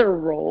mother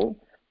role,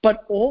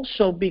 but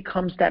also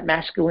becomes that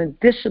masculine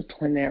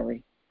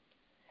disciplinary.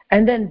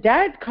 And then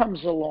dad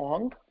comes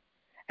along,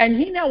 and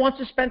he now wants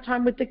to spend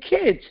time with the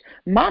kids.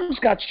 Mom's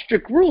got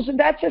strict rules, and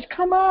dad says,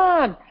 come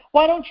on,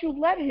 why don't you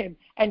let him?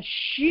 And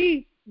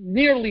she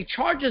nearly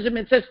charges him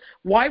and says,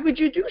 why would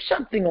you do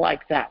something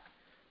like that?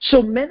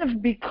 So men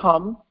have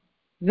become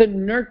the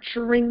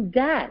nurturing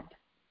dad.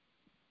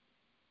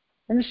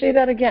 Let me say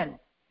that again.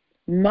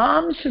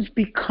 Moms have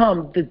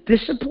become the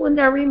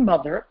disciplinary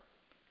mother,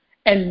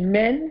 and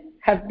men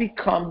have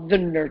become the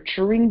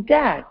nurturing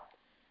dad.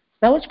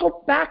 Now let's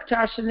go back to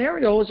our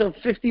scenarios of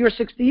 50 or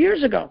 60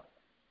 years ago.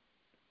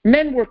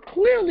 Men were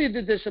clearly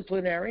the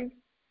disciplinary,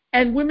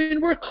 and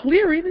women were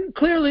clearly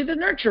the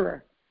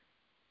nurturer.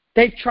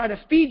 They try to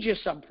feed you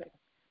something.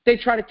 They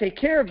try to take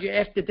care of you.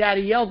 After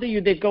daddy yelled at you,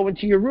 they'd go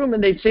into your room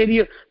and they'd say to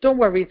you, don't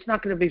worry, it's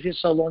not going to be for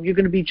so long. You're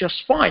going to be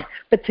just fine.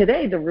 But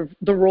today,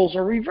 the roles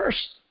are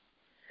reversed.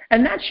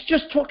 And that's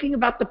just talking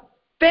about the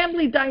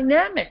family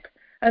dynamic.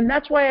 And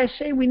that's why I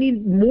say we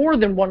need more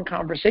than one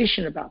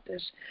conversation about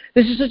this.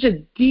 This is such a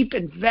deep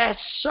and vast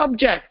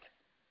subject.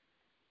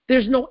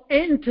 There's no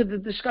end to the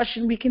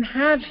discussion we can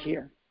have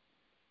here.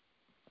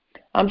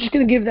 I'm just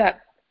going to give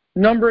that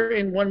number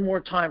in one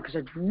more time because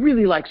I'd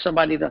really like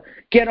somebody to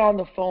get on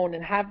the phone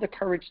and have the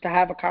courage to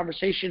have a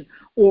conversation,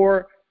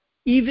 or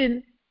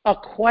even a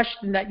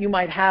question that you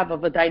might have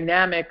of a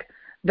dynamic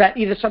that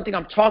either something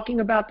I'm talking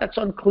about that's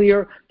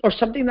unclear, or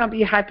something that might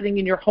be happening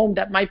in your home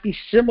that might be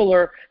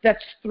similar,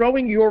 that's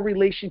throwing your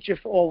relationship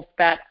off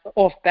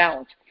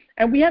balance.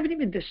 And we haven't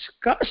even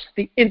discussed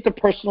the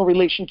interpersonal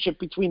relationship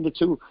between the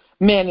two,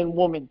 man and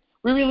woman.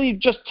 We're really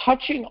just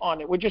touching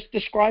on it. We're just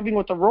describing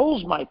what the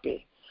roles might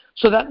be.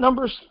 So that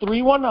number is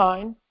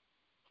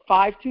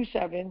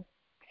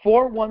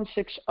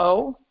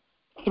 319-527-4160,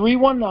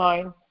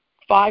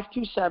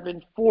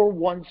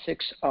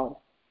 319-527-4160.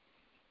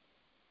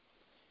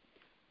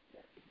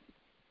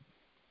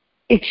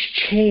 It's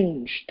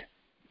changed.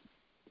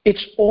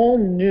 It's all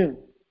new.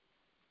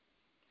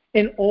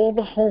 In all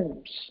the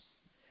homes,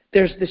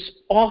 there's this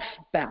off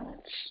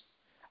balance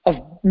of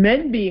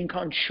men being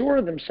unsure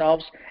of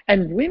themselves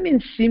and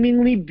women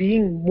seemingly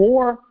being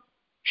more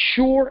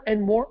sure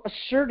and more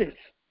assertive.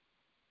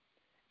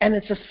 And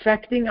it's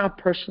affecting our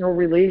personal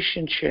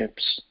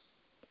relationships.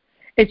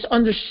 It's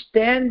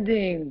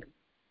understanding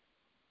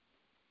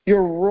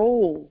your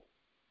role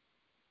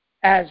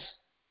as,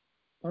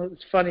 well,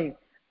 it's funny,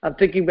 I'm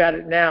thinking about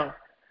it now.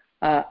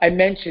 I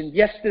mentioned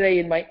yesterday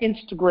in my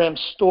Instagram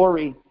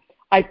story,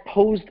 I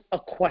posed a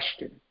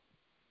question.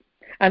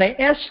 And I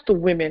asked the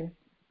women,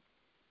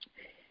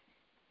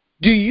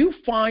 do you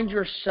find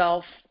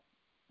yourself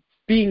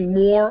being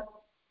more,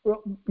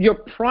 your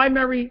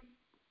primary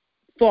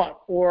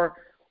thought, or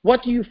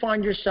what do you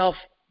find yourself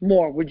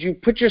more? Would you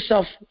put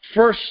yourself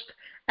first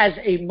as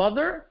a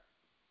mother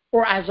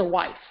or as a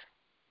wife?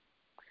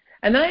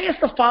 And then I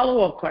asked the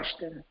follow-up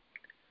question.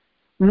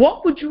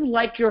 What would you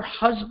like your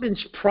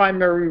husband's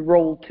primary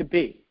role to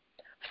be?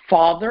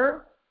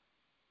 Father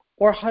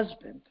or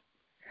husband?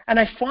 And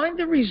I find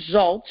the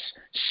results,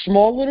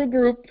 small little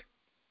group,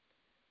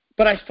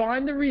 but I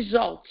find the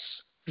results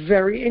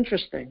very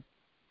interesting.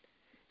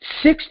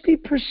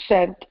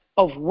 60%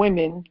 of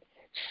women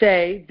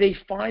say they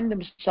find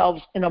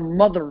themselves in a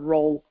mother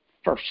role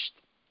first.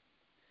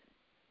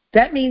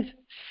 That means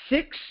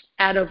 6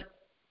 out of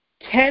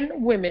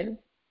 10 women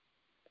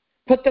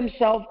put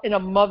themselves in a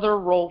mother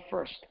role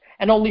first.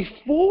 And only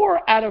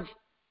 4 out of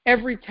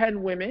every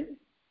 10 women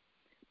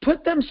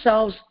put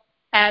themselves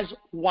as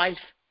wife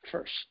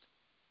first.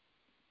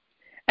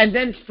 And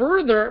then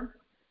further,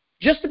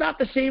 just about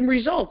the same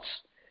results.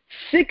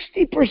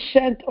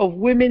 60% of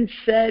women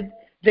said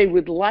they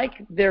would like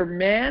their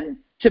man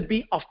to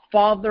be a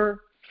father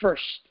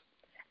first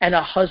and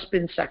a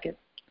husband second.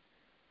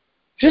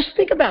 Just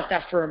think about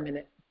that for a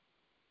minute.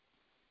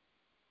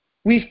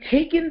 We've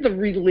taken the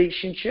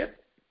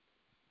relationship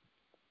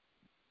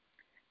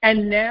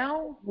and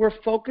now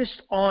we're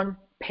focused on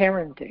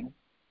parenting.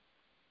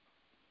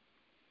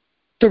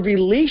 The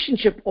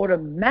relationship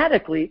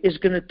automatically is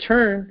going to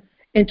turn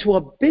into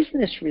a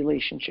business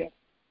relationship.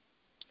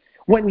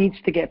 What needs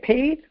to get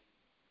paid?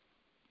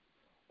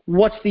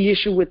 What's the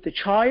issue with the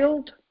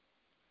child?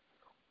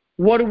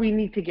 What do we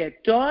need to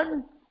get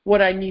done?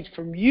 What I need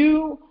from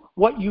you?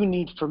 What you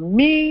need from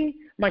me?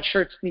 My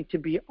shirts need to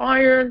be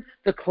ironed.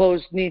 The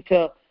clothes need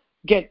to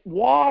get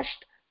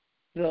washed.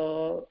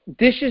 The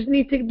dishes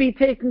need to be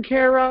taken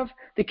care of.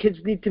 The kids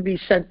need to be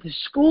sent to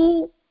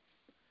school.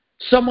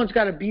 Someone's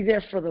got to be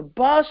there for the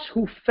bus.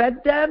 Who fed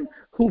them?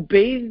 Who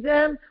bathed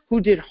them? Who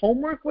did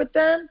homework with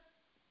them?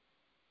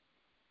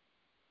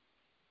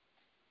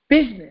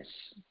 Business.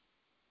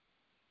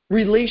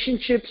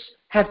 Relationships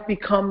have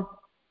become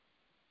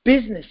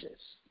businesses.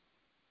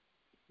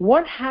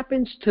 What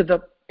happens to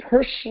the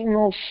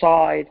personal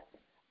side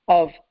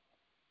of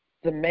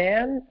the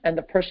man and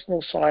the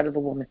personal side of the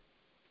woman?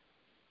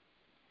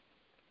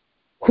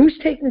 Who's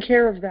taking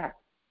care of that?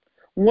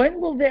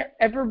 When will there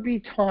ever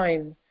be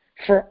time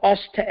for us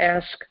to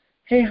ask,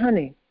 hey,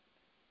 honey,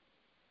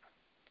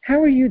 how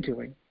are you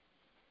doing?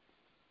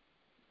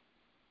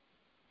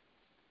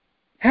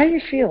 How are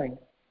you feeling?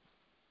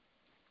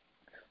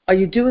 Are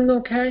you doing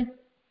okay?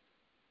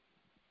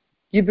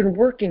 You've been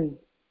working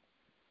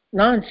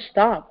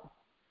nonstop.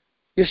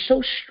 You're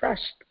so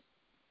stressed.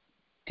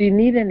 Do you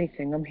need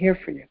anything? I'm here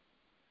for you.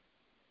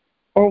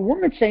 Or a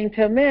woman saying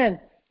to a man,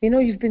 you know,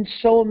 you've been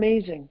so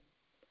amazing.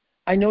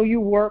 I know you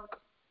work.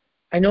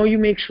 I know you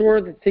make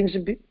sure that things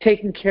are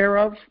taken care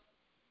of.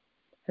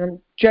 And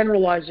I'm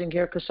generalizing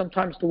here because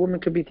sometimes the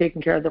woman could be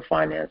taking care of the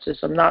finances.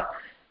 I'm not,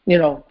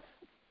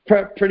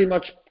 pretty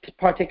much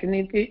partaking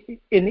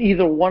in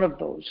either one of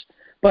those.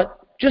 But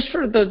just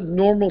for the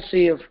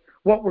normalcy of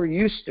what we're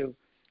used to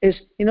is,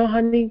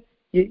 honey,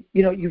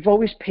 you've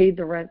always paid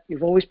the rent.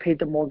 You've always paid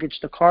the mortgage.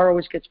 The car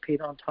always gets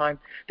paid on time.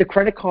 The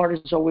credit card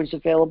is always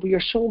available. You're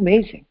so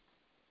amazing.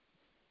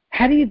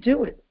 How do you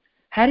do it?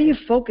 How do you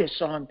focus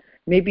on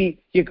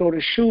maybe you go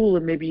to shul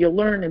and maybe you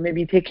learn and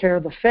maybe you take care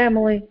of the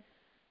family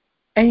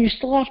and you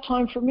still have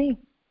time for me?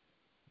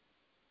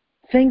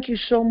 Thank you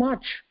so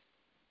much.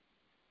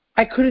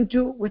 I couldn't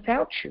do it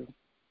without you.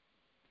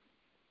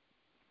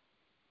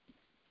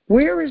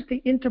 Where is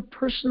the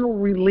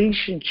interpersonal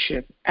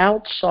relationship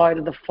outside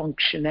of the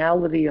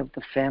functionality of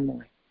the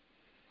family?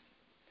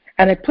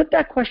 And I put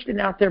that question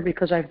out there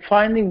because I'm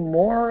finding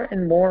more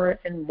and more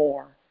and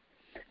more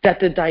that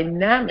the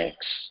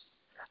dynamics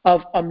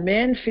of a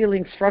man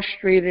feeling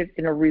frustrated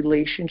in a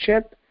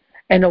relationship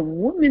and a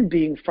woman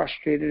being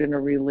frustrated in a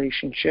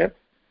relationship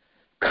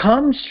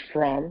comes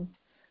from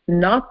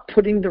not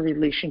putting the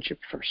relationship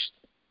first.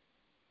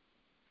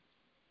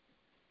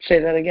 Say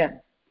that again.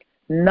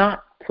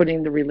 Not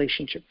putting the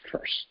relationship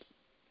first.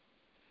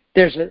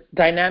 There's a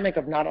dynamic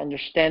of not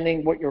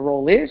understanding what your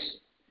role is.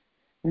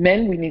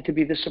 Men, we need to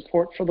be the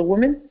support for the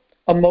women,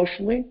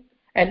 emotionally,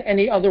 and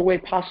any other way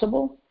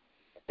possible.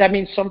 That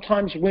means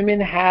sometimes women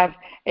have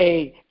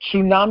a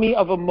tsunami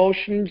of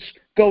emotions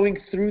going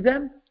through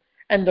them,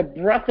 and the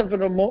breath of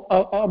an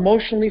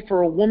emotionally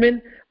for a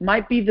woman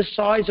might be the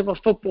size of a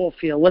football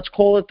field. Let's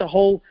call it the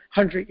whole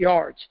 100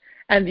 yards.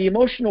 And the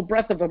emotional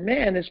breath of a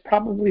man is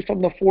probably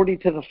from the 40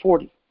 to the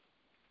 40.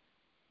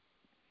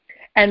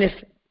 And if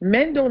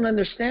men don't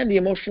understand the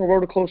emotional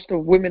roller coaster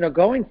women are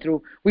going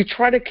through, we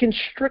try to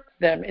constrict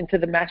them into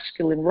the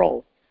masculine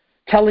role,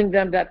 telling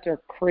them that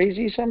they're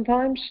crazy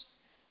sometimes.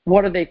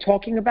 What are they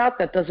talking about?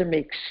 That doesn't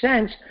make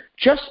sense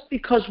just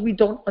because we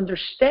don't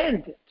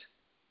understand it.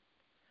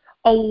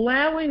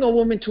 Allowing a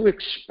woman to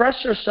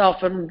express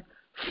herself and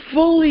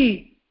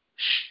fully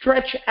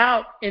stretch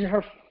out in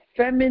her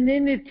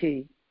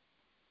femininity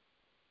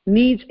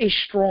needs a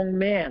strong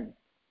man.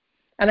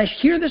 And I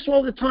hear this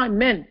all the time,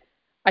 men.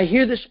 I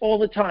hear this all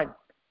the time.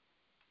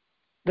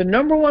 The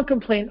number one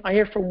complaint I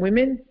hear from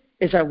women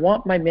is, I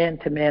want my man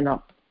to man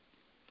up.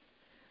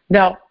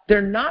 Now,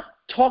 they're not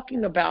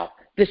talking about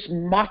this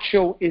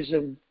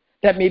machoism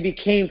that maybe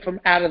came from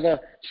out of the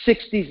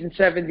 60s and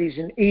 70s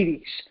and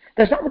 80s.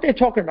 That's not what they're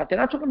talking about. They're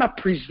not talking about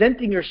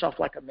presenting yourself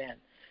like a man.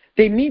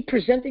 They mean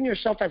presenting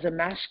yourself as a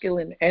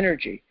masculine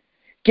energy,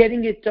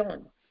 getting it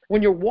done.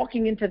 When you're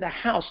walking into the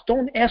house,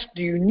 don't ask,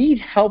 do you need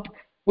help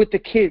with the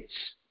kids?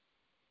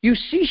 You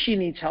see she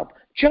needs help.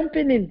 Jump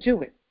in and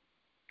do it.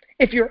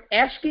 If you're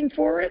asking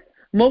for it,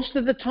 most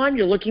of the time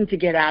you're looking to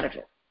get out of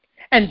it.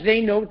 And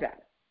they know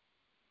that.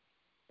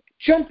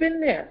 Jump in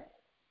there.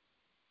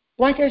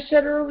 Like I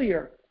said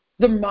earlier,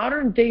 the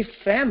modern day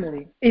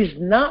family is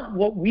not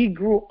what we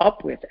grew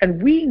up with.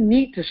 And we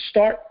need to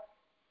start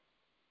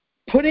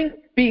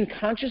being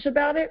conscious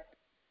about it.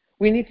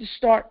 We need to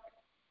start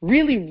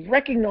really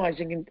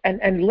recognizing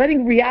and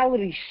letting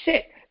reality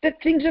sit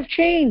that things have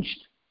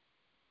changed.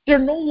 They're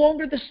no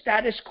longer the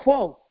status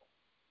quo.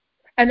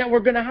 And that we're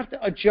going to have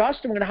to adjust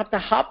and we're going to have to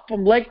hop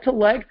from leg to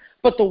leg.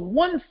 But the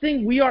one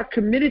thing we are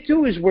committed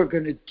to is we're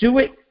going to do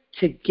it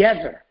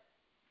together.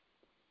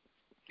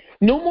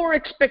 No more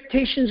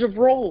expectations of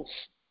roles.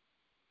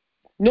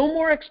 No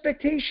more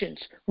expectations.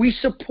 We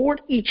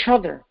support each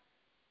other.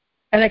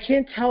 And I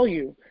can't tell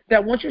you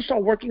that once you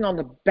start working on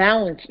the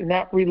balance in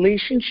that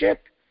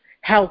relationship,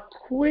 how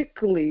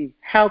quickly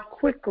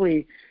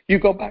you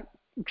go back,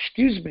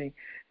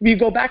 you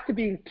go back to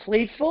being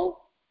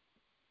playful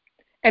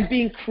and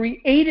being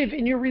creative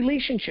in your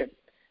relationship.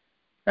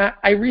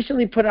 I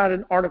recently put out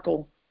an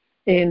article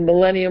in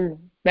Millennium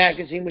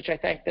Magazine, which I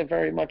thank them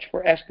very much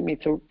for asking me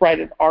to write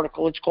an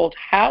article. It's called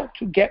How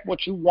to Get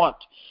What You Want.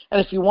 And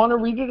if you want to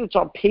read it, it's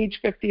on page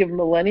 50 of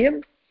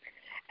Millennium.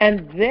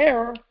 And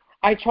there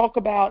I talk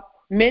about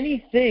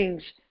many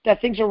things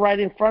things are right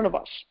in front of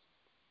us.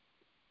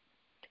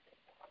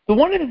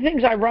 One of the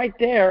things I write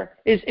there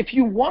is if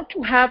you want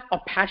to have a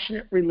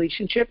passionate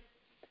relationship,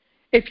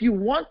 if you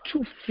want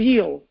to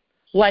feel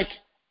like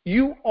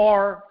you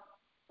are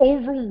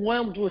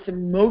overwhelmed with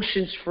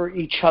emotions for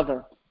each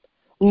other,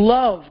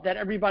 love that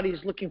everybody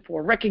is looking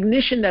for,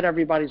 recognition that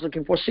everybody's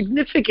looking for,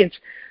 significance,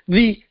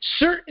 the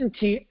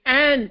certainty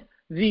and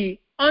the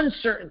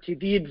uncertainty,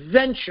 the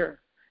adventure,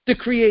 the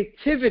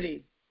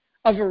creativity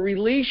of a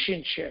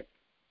relationship,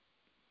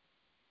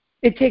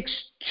 it takes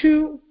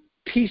two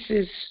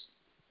pieces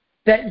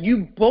that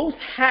you both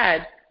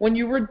had when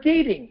you were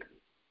dating: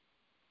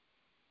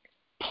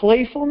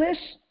 playfulness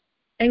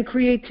and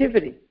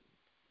creativity.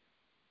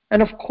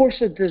 And of course,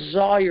 a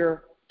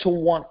desire to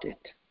want it.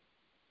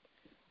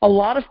 A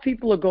lot of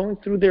people are going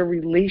through their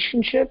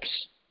relationships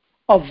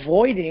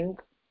avoiding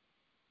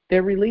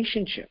their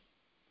relationship,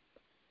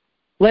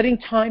 letting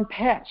time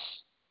pass.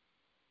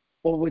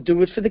 Well, we'll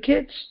do it for the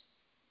kids.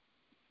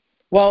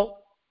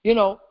 Well,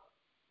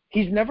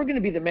 he's never going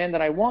to be the man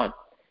that I want.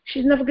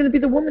 She's never going to be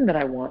the woman that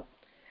I want.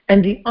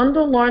 And the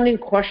underlying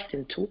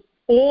question to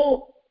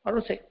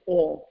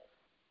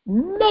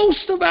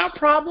most of our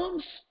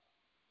problems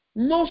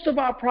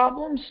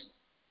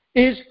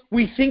is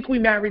we think we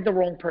married the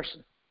wrong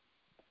person.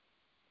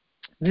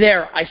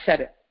 There, I said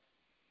it.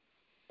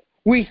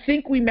 We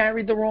think we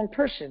married the wrong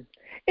person.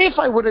 If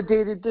I would have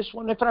dated this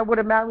one, if I would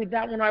have married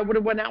that one, I would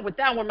have went out with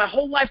that one, my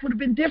whole life would have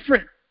been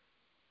different.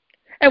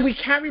 And we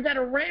carry that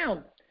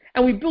around.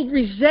 And we build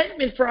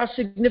resentment for our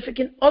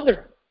significant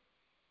other.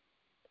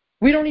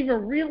 We don't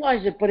even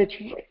realize it, but it's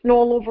written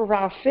all over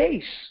our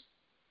face.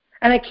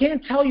 And I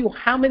can't tell you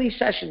how many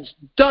sessions,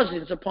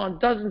 dozens upon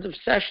dozens of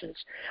sessions,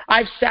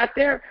 I've sat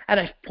there and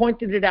I've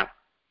pointed it out.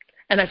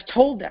 And I've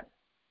told them,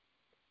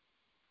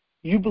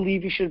 you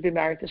believe you should have been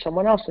married to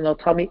someone else. And they'll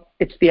tell me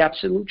it's the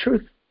absolute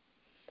truth.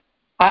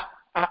 I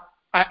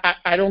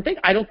don't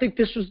think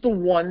this was the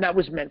one that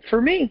was meant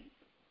for me.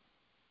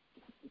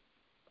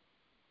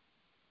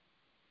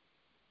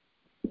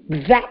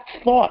 That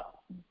thought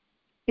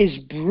is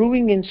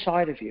brewing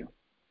inside of you.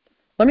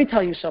 Let me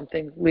tell you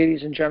something,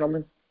 ladies and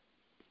gentlemen.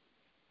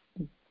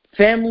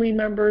 Family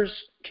members,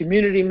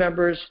 community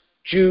members,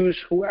 Jews,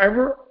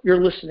 whoever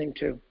you're listening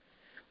to,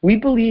 we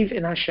believe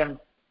in Hashem.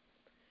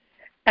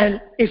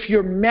 And if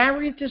you're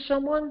married to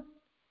someone,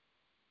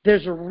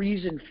 there's a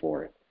reason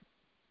for it.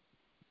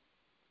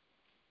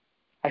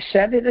 I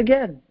said it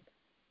again.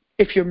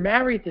 If you're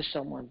married to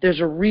someone,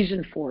 there's a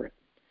reason for it.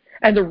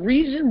 And the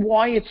reason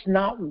why it's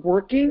not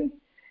working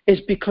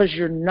is because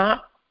you're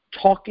not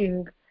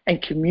talking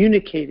and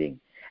communicating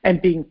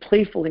and being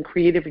playful and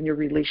creative in your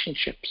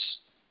relationships.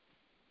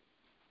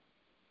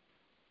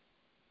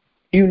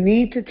 You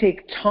need to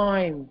take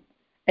time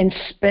and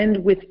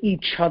spend with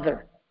each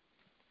other.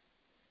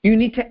 You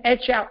need to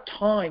etch out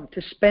time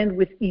to spend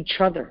with each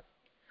other.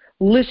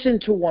 Listen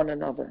to one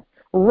another.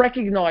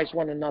 Recognize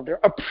one another.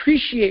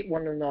 Appreciate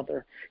one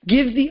another.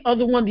 Give the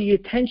other one the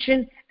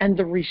attention and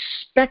the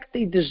respect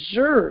they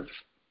deserve.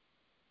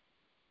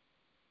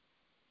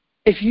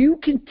 If you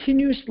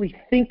continuously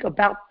think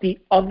about the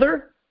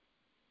other,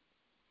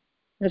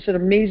 there's an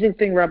amazing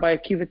thing Rabbi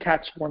Akiva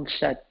Tatz once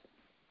said,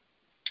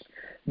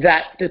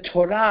 that the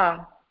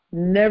Torah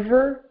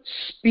never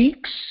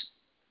speaks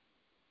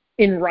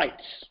in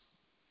rights.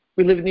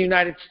 We live in the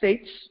United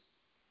States.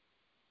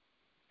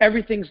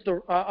 Everything's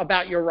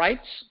about your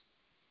rights.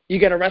 You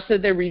get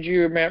arrested, they read you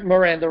your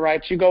Miranda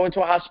rights. You go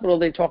into a hospital,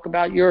 they talk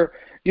about your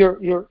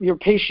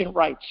patient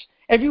rights.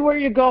 Everywhere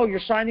you go, you're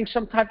signing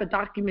some type of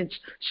documents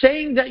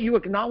saying that you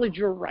acknowledge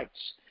your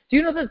rights. Do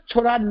you know that the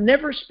Torah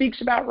never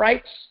speaks about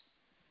rights?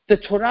 The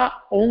Torah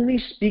only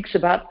speaks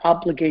about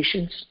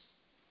obligations.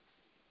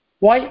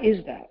 Why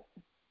is that?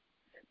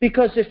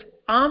 Because if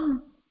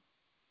I'm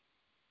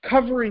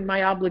covering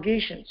my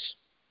obligations,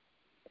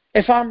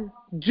 if I'm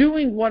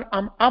doing what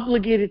I'm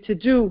obligated to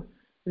do,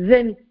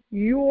 then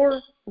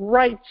your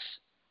rights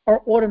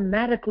are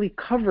automatically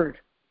covered.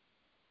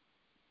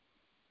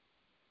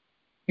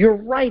 Your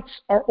rights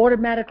are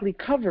automatically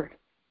covered.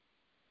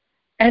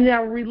 And in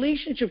our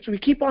relationships, we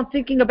keep on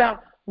thinking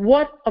about,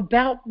 what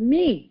about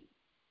me?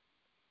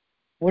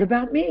 What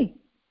about me?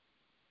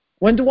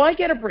 When do I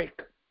get a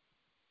break?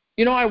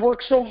 I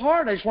work so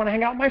hard, I just want to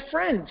hang out with my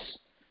friends.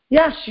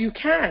 Yes, you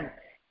can.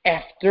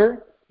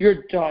 After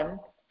you're done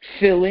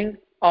filling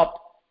up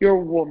your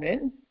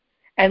woman.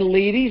 And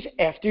ladies,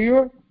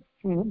 after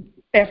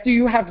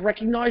you have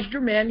recognized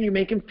your man, you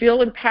make him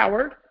feel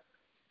empowered,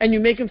 and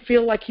you make him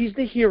feel like he's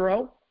the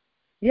hero.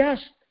 Yes,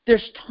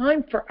 there's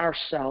time for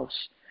ourselves.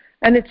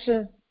 And it's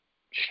a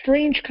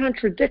strange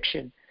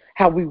contradiction,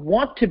 how we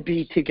want to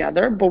be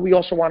together, but we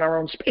also want our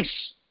own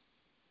space.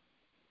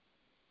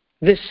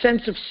 This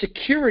sense of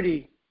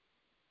security,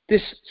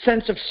 this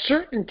sense of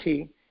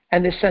certainty,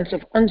 and this sense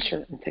of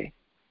uncertainty.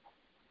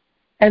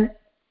 And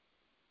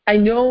I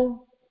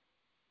know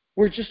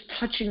we're just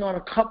touching on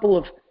a couple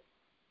of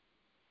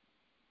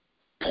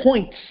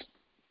points.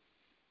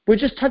 We're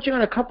just touching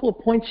on a couple of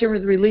points here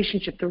in the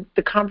relationship.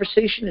 The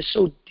conversation is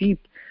so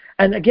deep.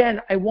 And again,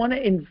 I want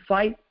to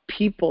invite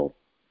people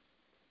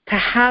to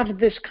have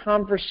this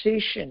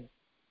conversation.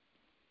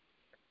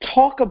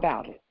 Talk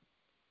about it.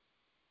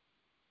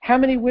 How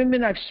many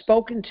women I've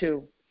spoken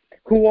to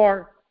who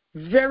are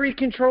very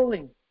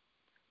controlling,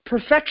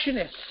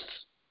 perfectionists,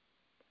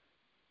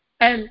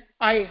 and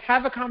I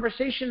have a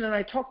conversation and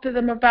I talk to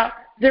them about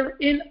they're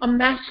in a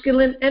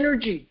masculine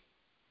energy,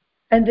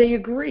 and they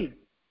agree.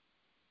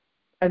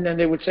 And then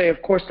they would say,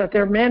 of course, that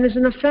their man is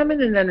in a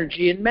feminine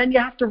energy. And men, you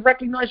have to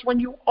recognize when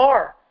you're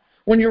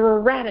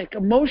erratic,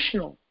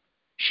 emotional.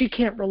 She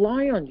can't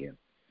rely on you.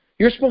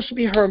 You're supposed to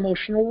be her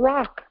emotional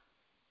rock.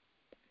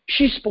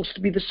 She's supposed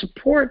to be the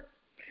support.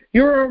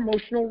 You're her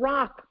emotional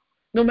rock.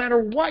 No matter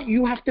what,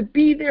 you have to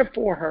be there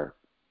for her.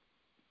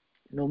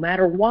 No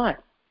matter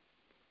what.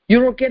 You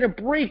don't get a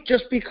break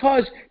just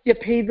because you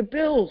pay the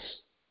bills.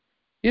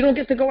 You don't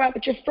get to go out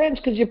with your friends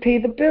because you pay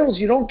the bills.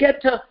 You don't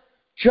get to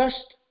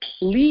just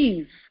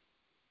leave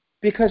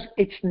because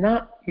it's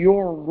not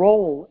your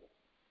role.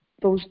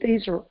 Those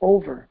days are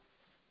over.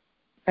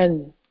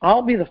 And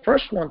I'll be the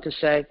first one to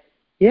say,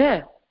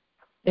 yeah,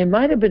 it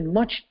might have been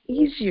much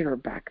easier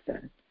back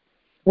then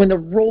when the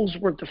roles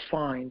were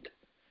defined.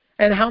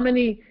 And how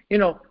many,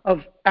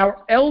 of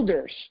our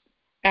elders,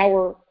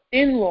 our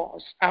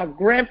in-laws, our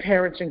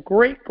grandparents and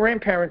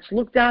great-grandparents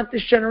look down at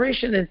this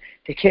generation and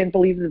they can't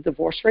believe the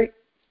divorce rate.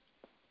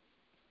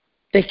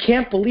 They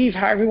can't believe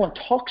how everyone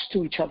talks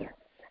to each other,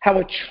 how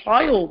a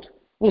child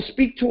will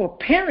speak to a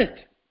parent.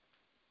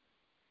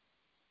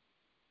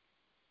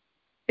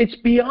 It's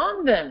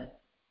beyond them.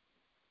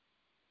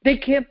 They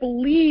can't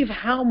believe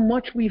how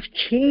much we've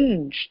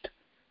changed,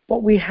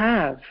 but we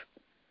have.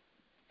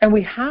 And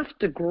we have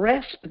to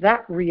grasp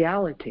that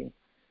reality.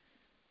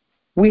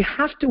 We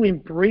have to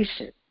embrace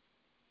it.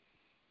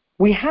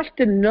 We have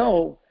to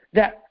know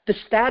that the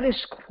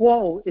status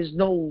quo is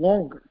no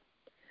longer.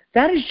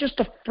 That is just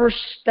a first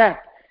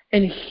step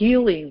in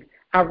healing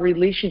our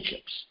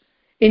relationships,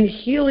 in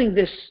healing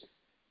this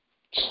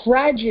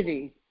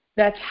tragedy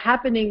that's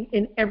happening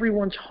in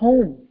everyone's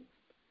home.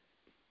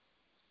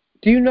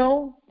 Do you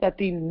know that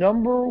the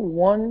number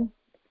one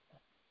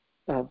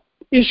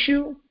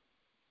issue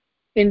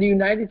in the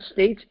United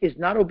States is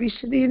not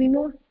obesity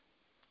anymore?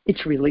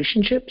 It's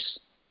relationships.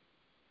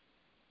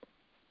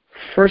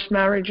 First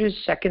marriages,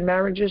 second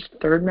marriages,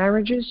 third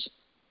marriages.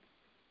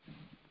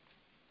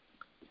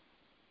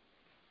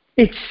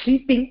 It's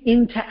seeping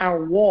into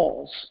our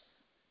walls,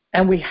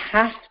 and we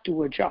have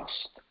to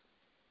adjust.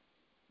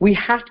 We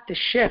have to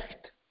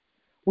shift.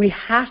 We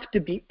have to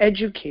be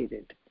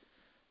educated.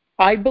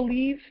 I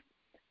believe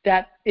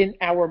that in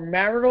our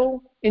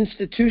marital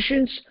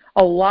institutions,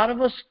 a lot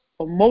of us,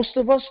 or most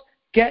of us,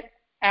 get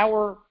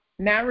our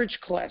marriage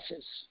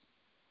classes.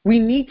 We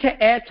need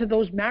to add to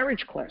those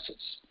marriage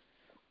classes.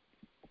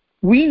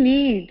 We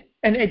need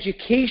an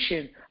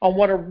education on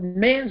what a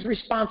man's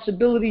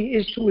responsibility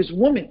is to his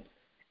woman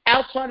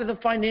outside of the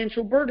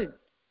financial burden.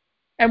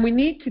 And we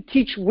need to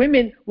teach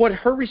women what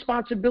her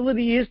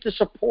responsibility is to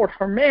support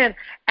her man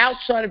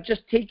outside of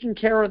just taking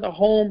care of the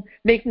home,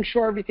 making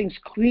sure everything's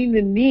clean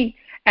and neat.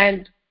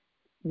 And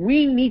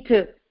we need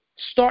to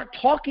start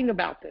talking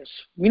about this.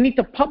 We need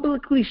to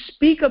publicly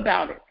speak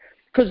about it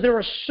because there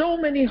are so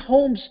many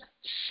homes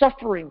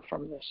suffering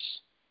from this.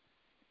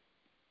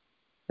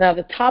 Now,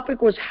 the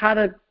topic was how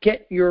to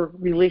get your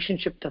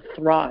relationship to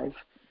thrive.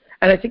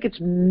 And I think it's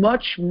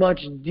much,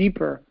 much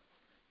deeper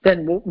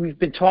than what we've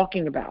been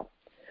talking about.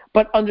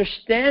 But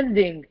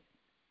understanding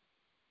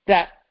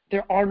that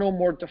there are no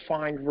more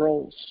defined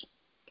roles.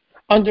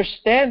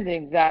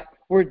 Understanding that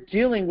we're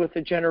dealing with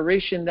a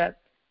generation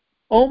that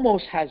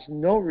almost has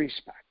no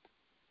respect.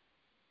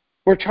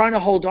 We're trying to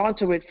hold on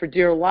to it for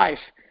dear life,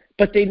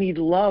 but they need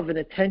love and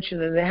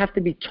attention, and they have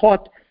to be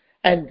taught,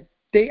 and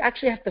they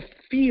actually have to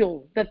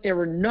feel that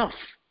they're enough.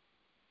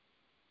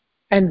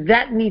 And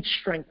that needs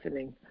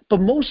strengthening.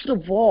 But most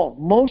of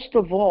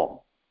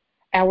all,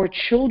 Our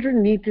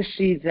children need to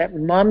see that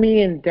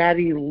mommy and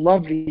daddy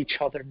love each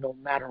other no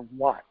matter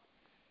what.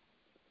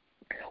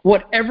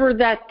 Whatever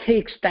that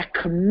takes, that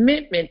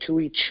commitment to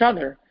each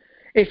other.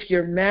 If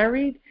you're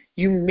married,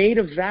 you made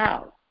a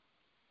vow.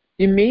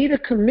 You made a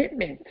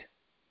commitment.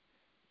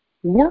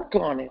 Work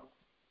on it.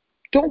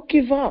 Don't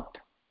give up.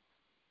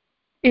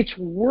 It's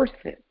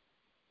worth it.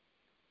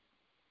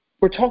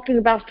 We're talking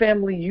about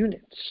family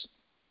units.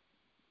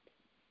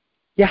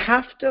 You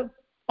have to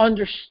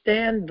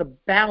understand the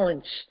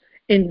balance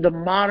in the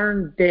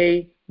modern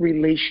day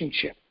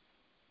relationship.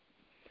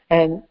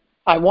 And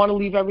I want to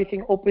leave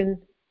everything open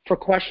for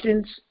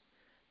questions.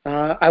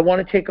 I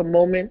want to take a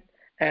moment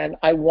and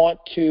I want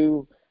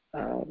to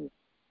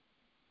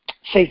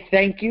say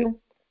thank you.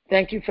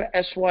 Thank you for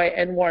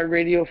SYNY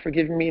Radio for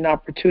giving me an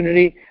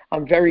opportunity.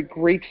 I'm very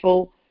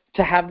grateful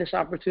to have this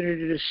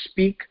opportunity to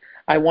speak.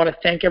 I want to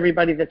thank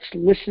everybody that's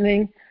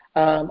listening.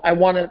 I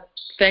want to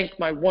thank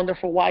my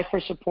wonderful wife for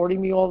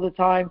supporting me all the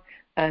time,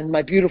 and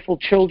my beautiful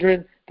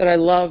children that I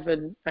love,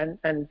 and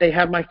they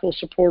have my full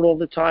support all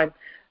the time.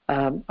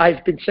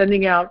 I've been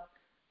sending out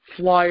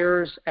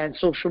flyers and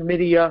social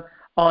media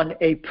on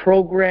a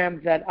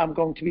program that I'm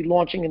going to be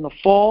launching in the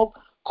fall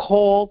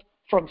called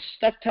From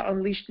Stuck to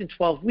Unleashed in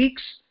 12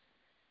 Weeks.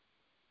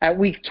 At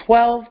week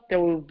 12, there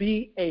will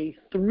be a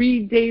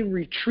 3-day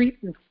retreat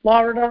in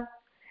Florida.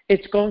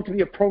 It's going to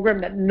be a program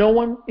that no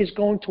one is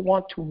going to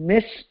want to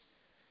miss.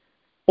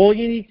 All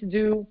you need to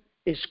do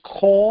is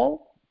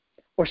call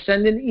or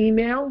send an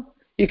email.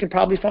 You can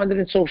probably find it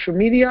in social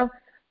media.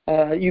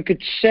 You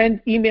could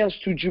send emails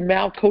to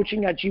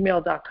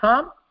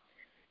jamalcoaching@gmail.com.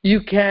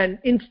 You can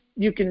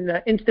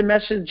instant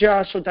message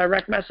us or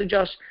direct message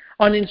us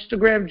on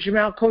Instagram,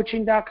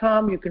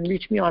 jamalcoaching.com. You can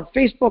reach me on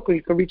Facebook, or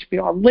you can reach me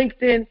on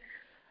LinkedIn.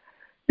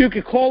 You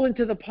can call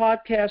into the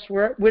podcast,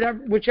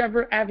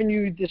 whichever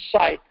avenue you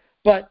decide.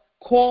 But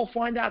call,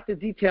 find out the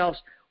details.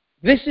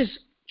 This is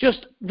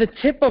just the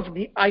tip of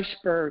the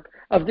iceberg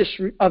of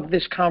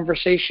this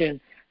conversation.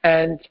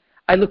 And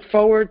I look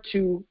forward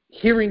to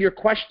hearing your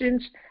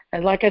questions.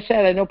 And like I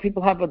said, I know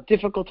people have a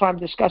difficult time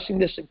discussing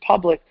this in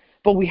public,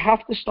 but we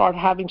have to start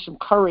having some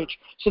courage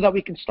so that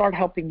we can start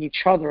helping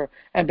each other.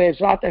 And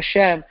Be'ezrat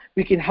Hashem,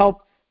 we can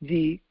help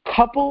the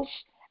couples,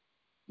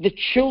 the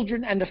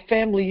children, and the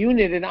family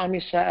unit in Am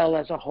Yisrael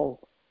as a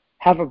whole.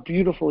 Have a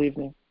beautiful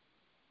evening.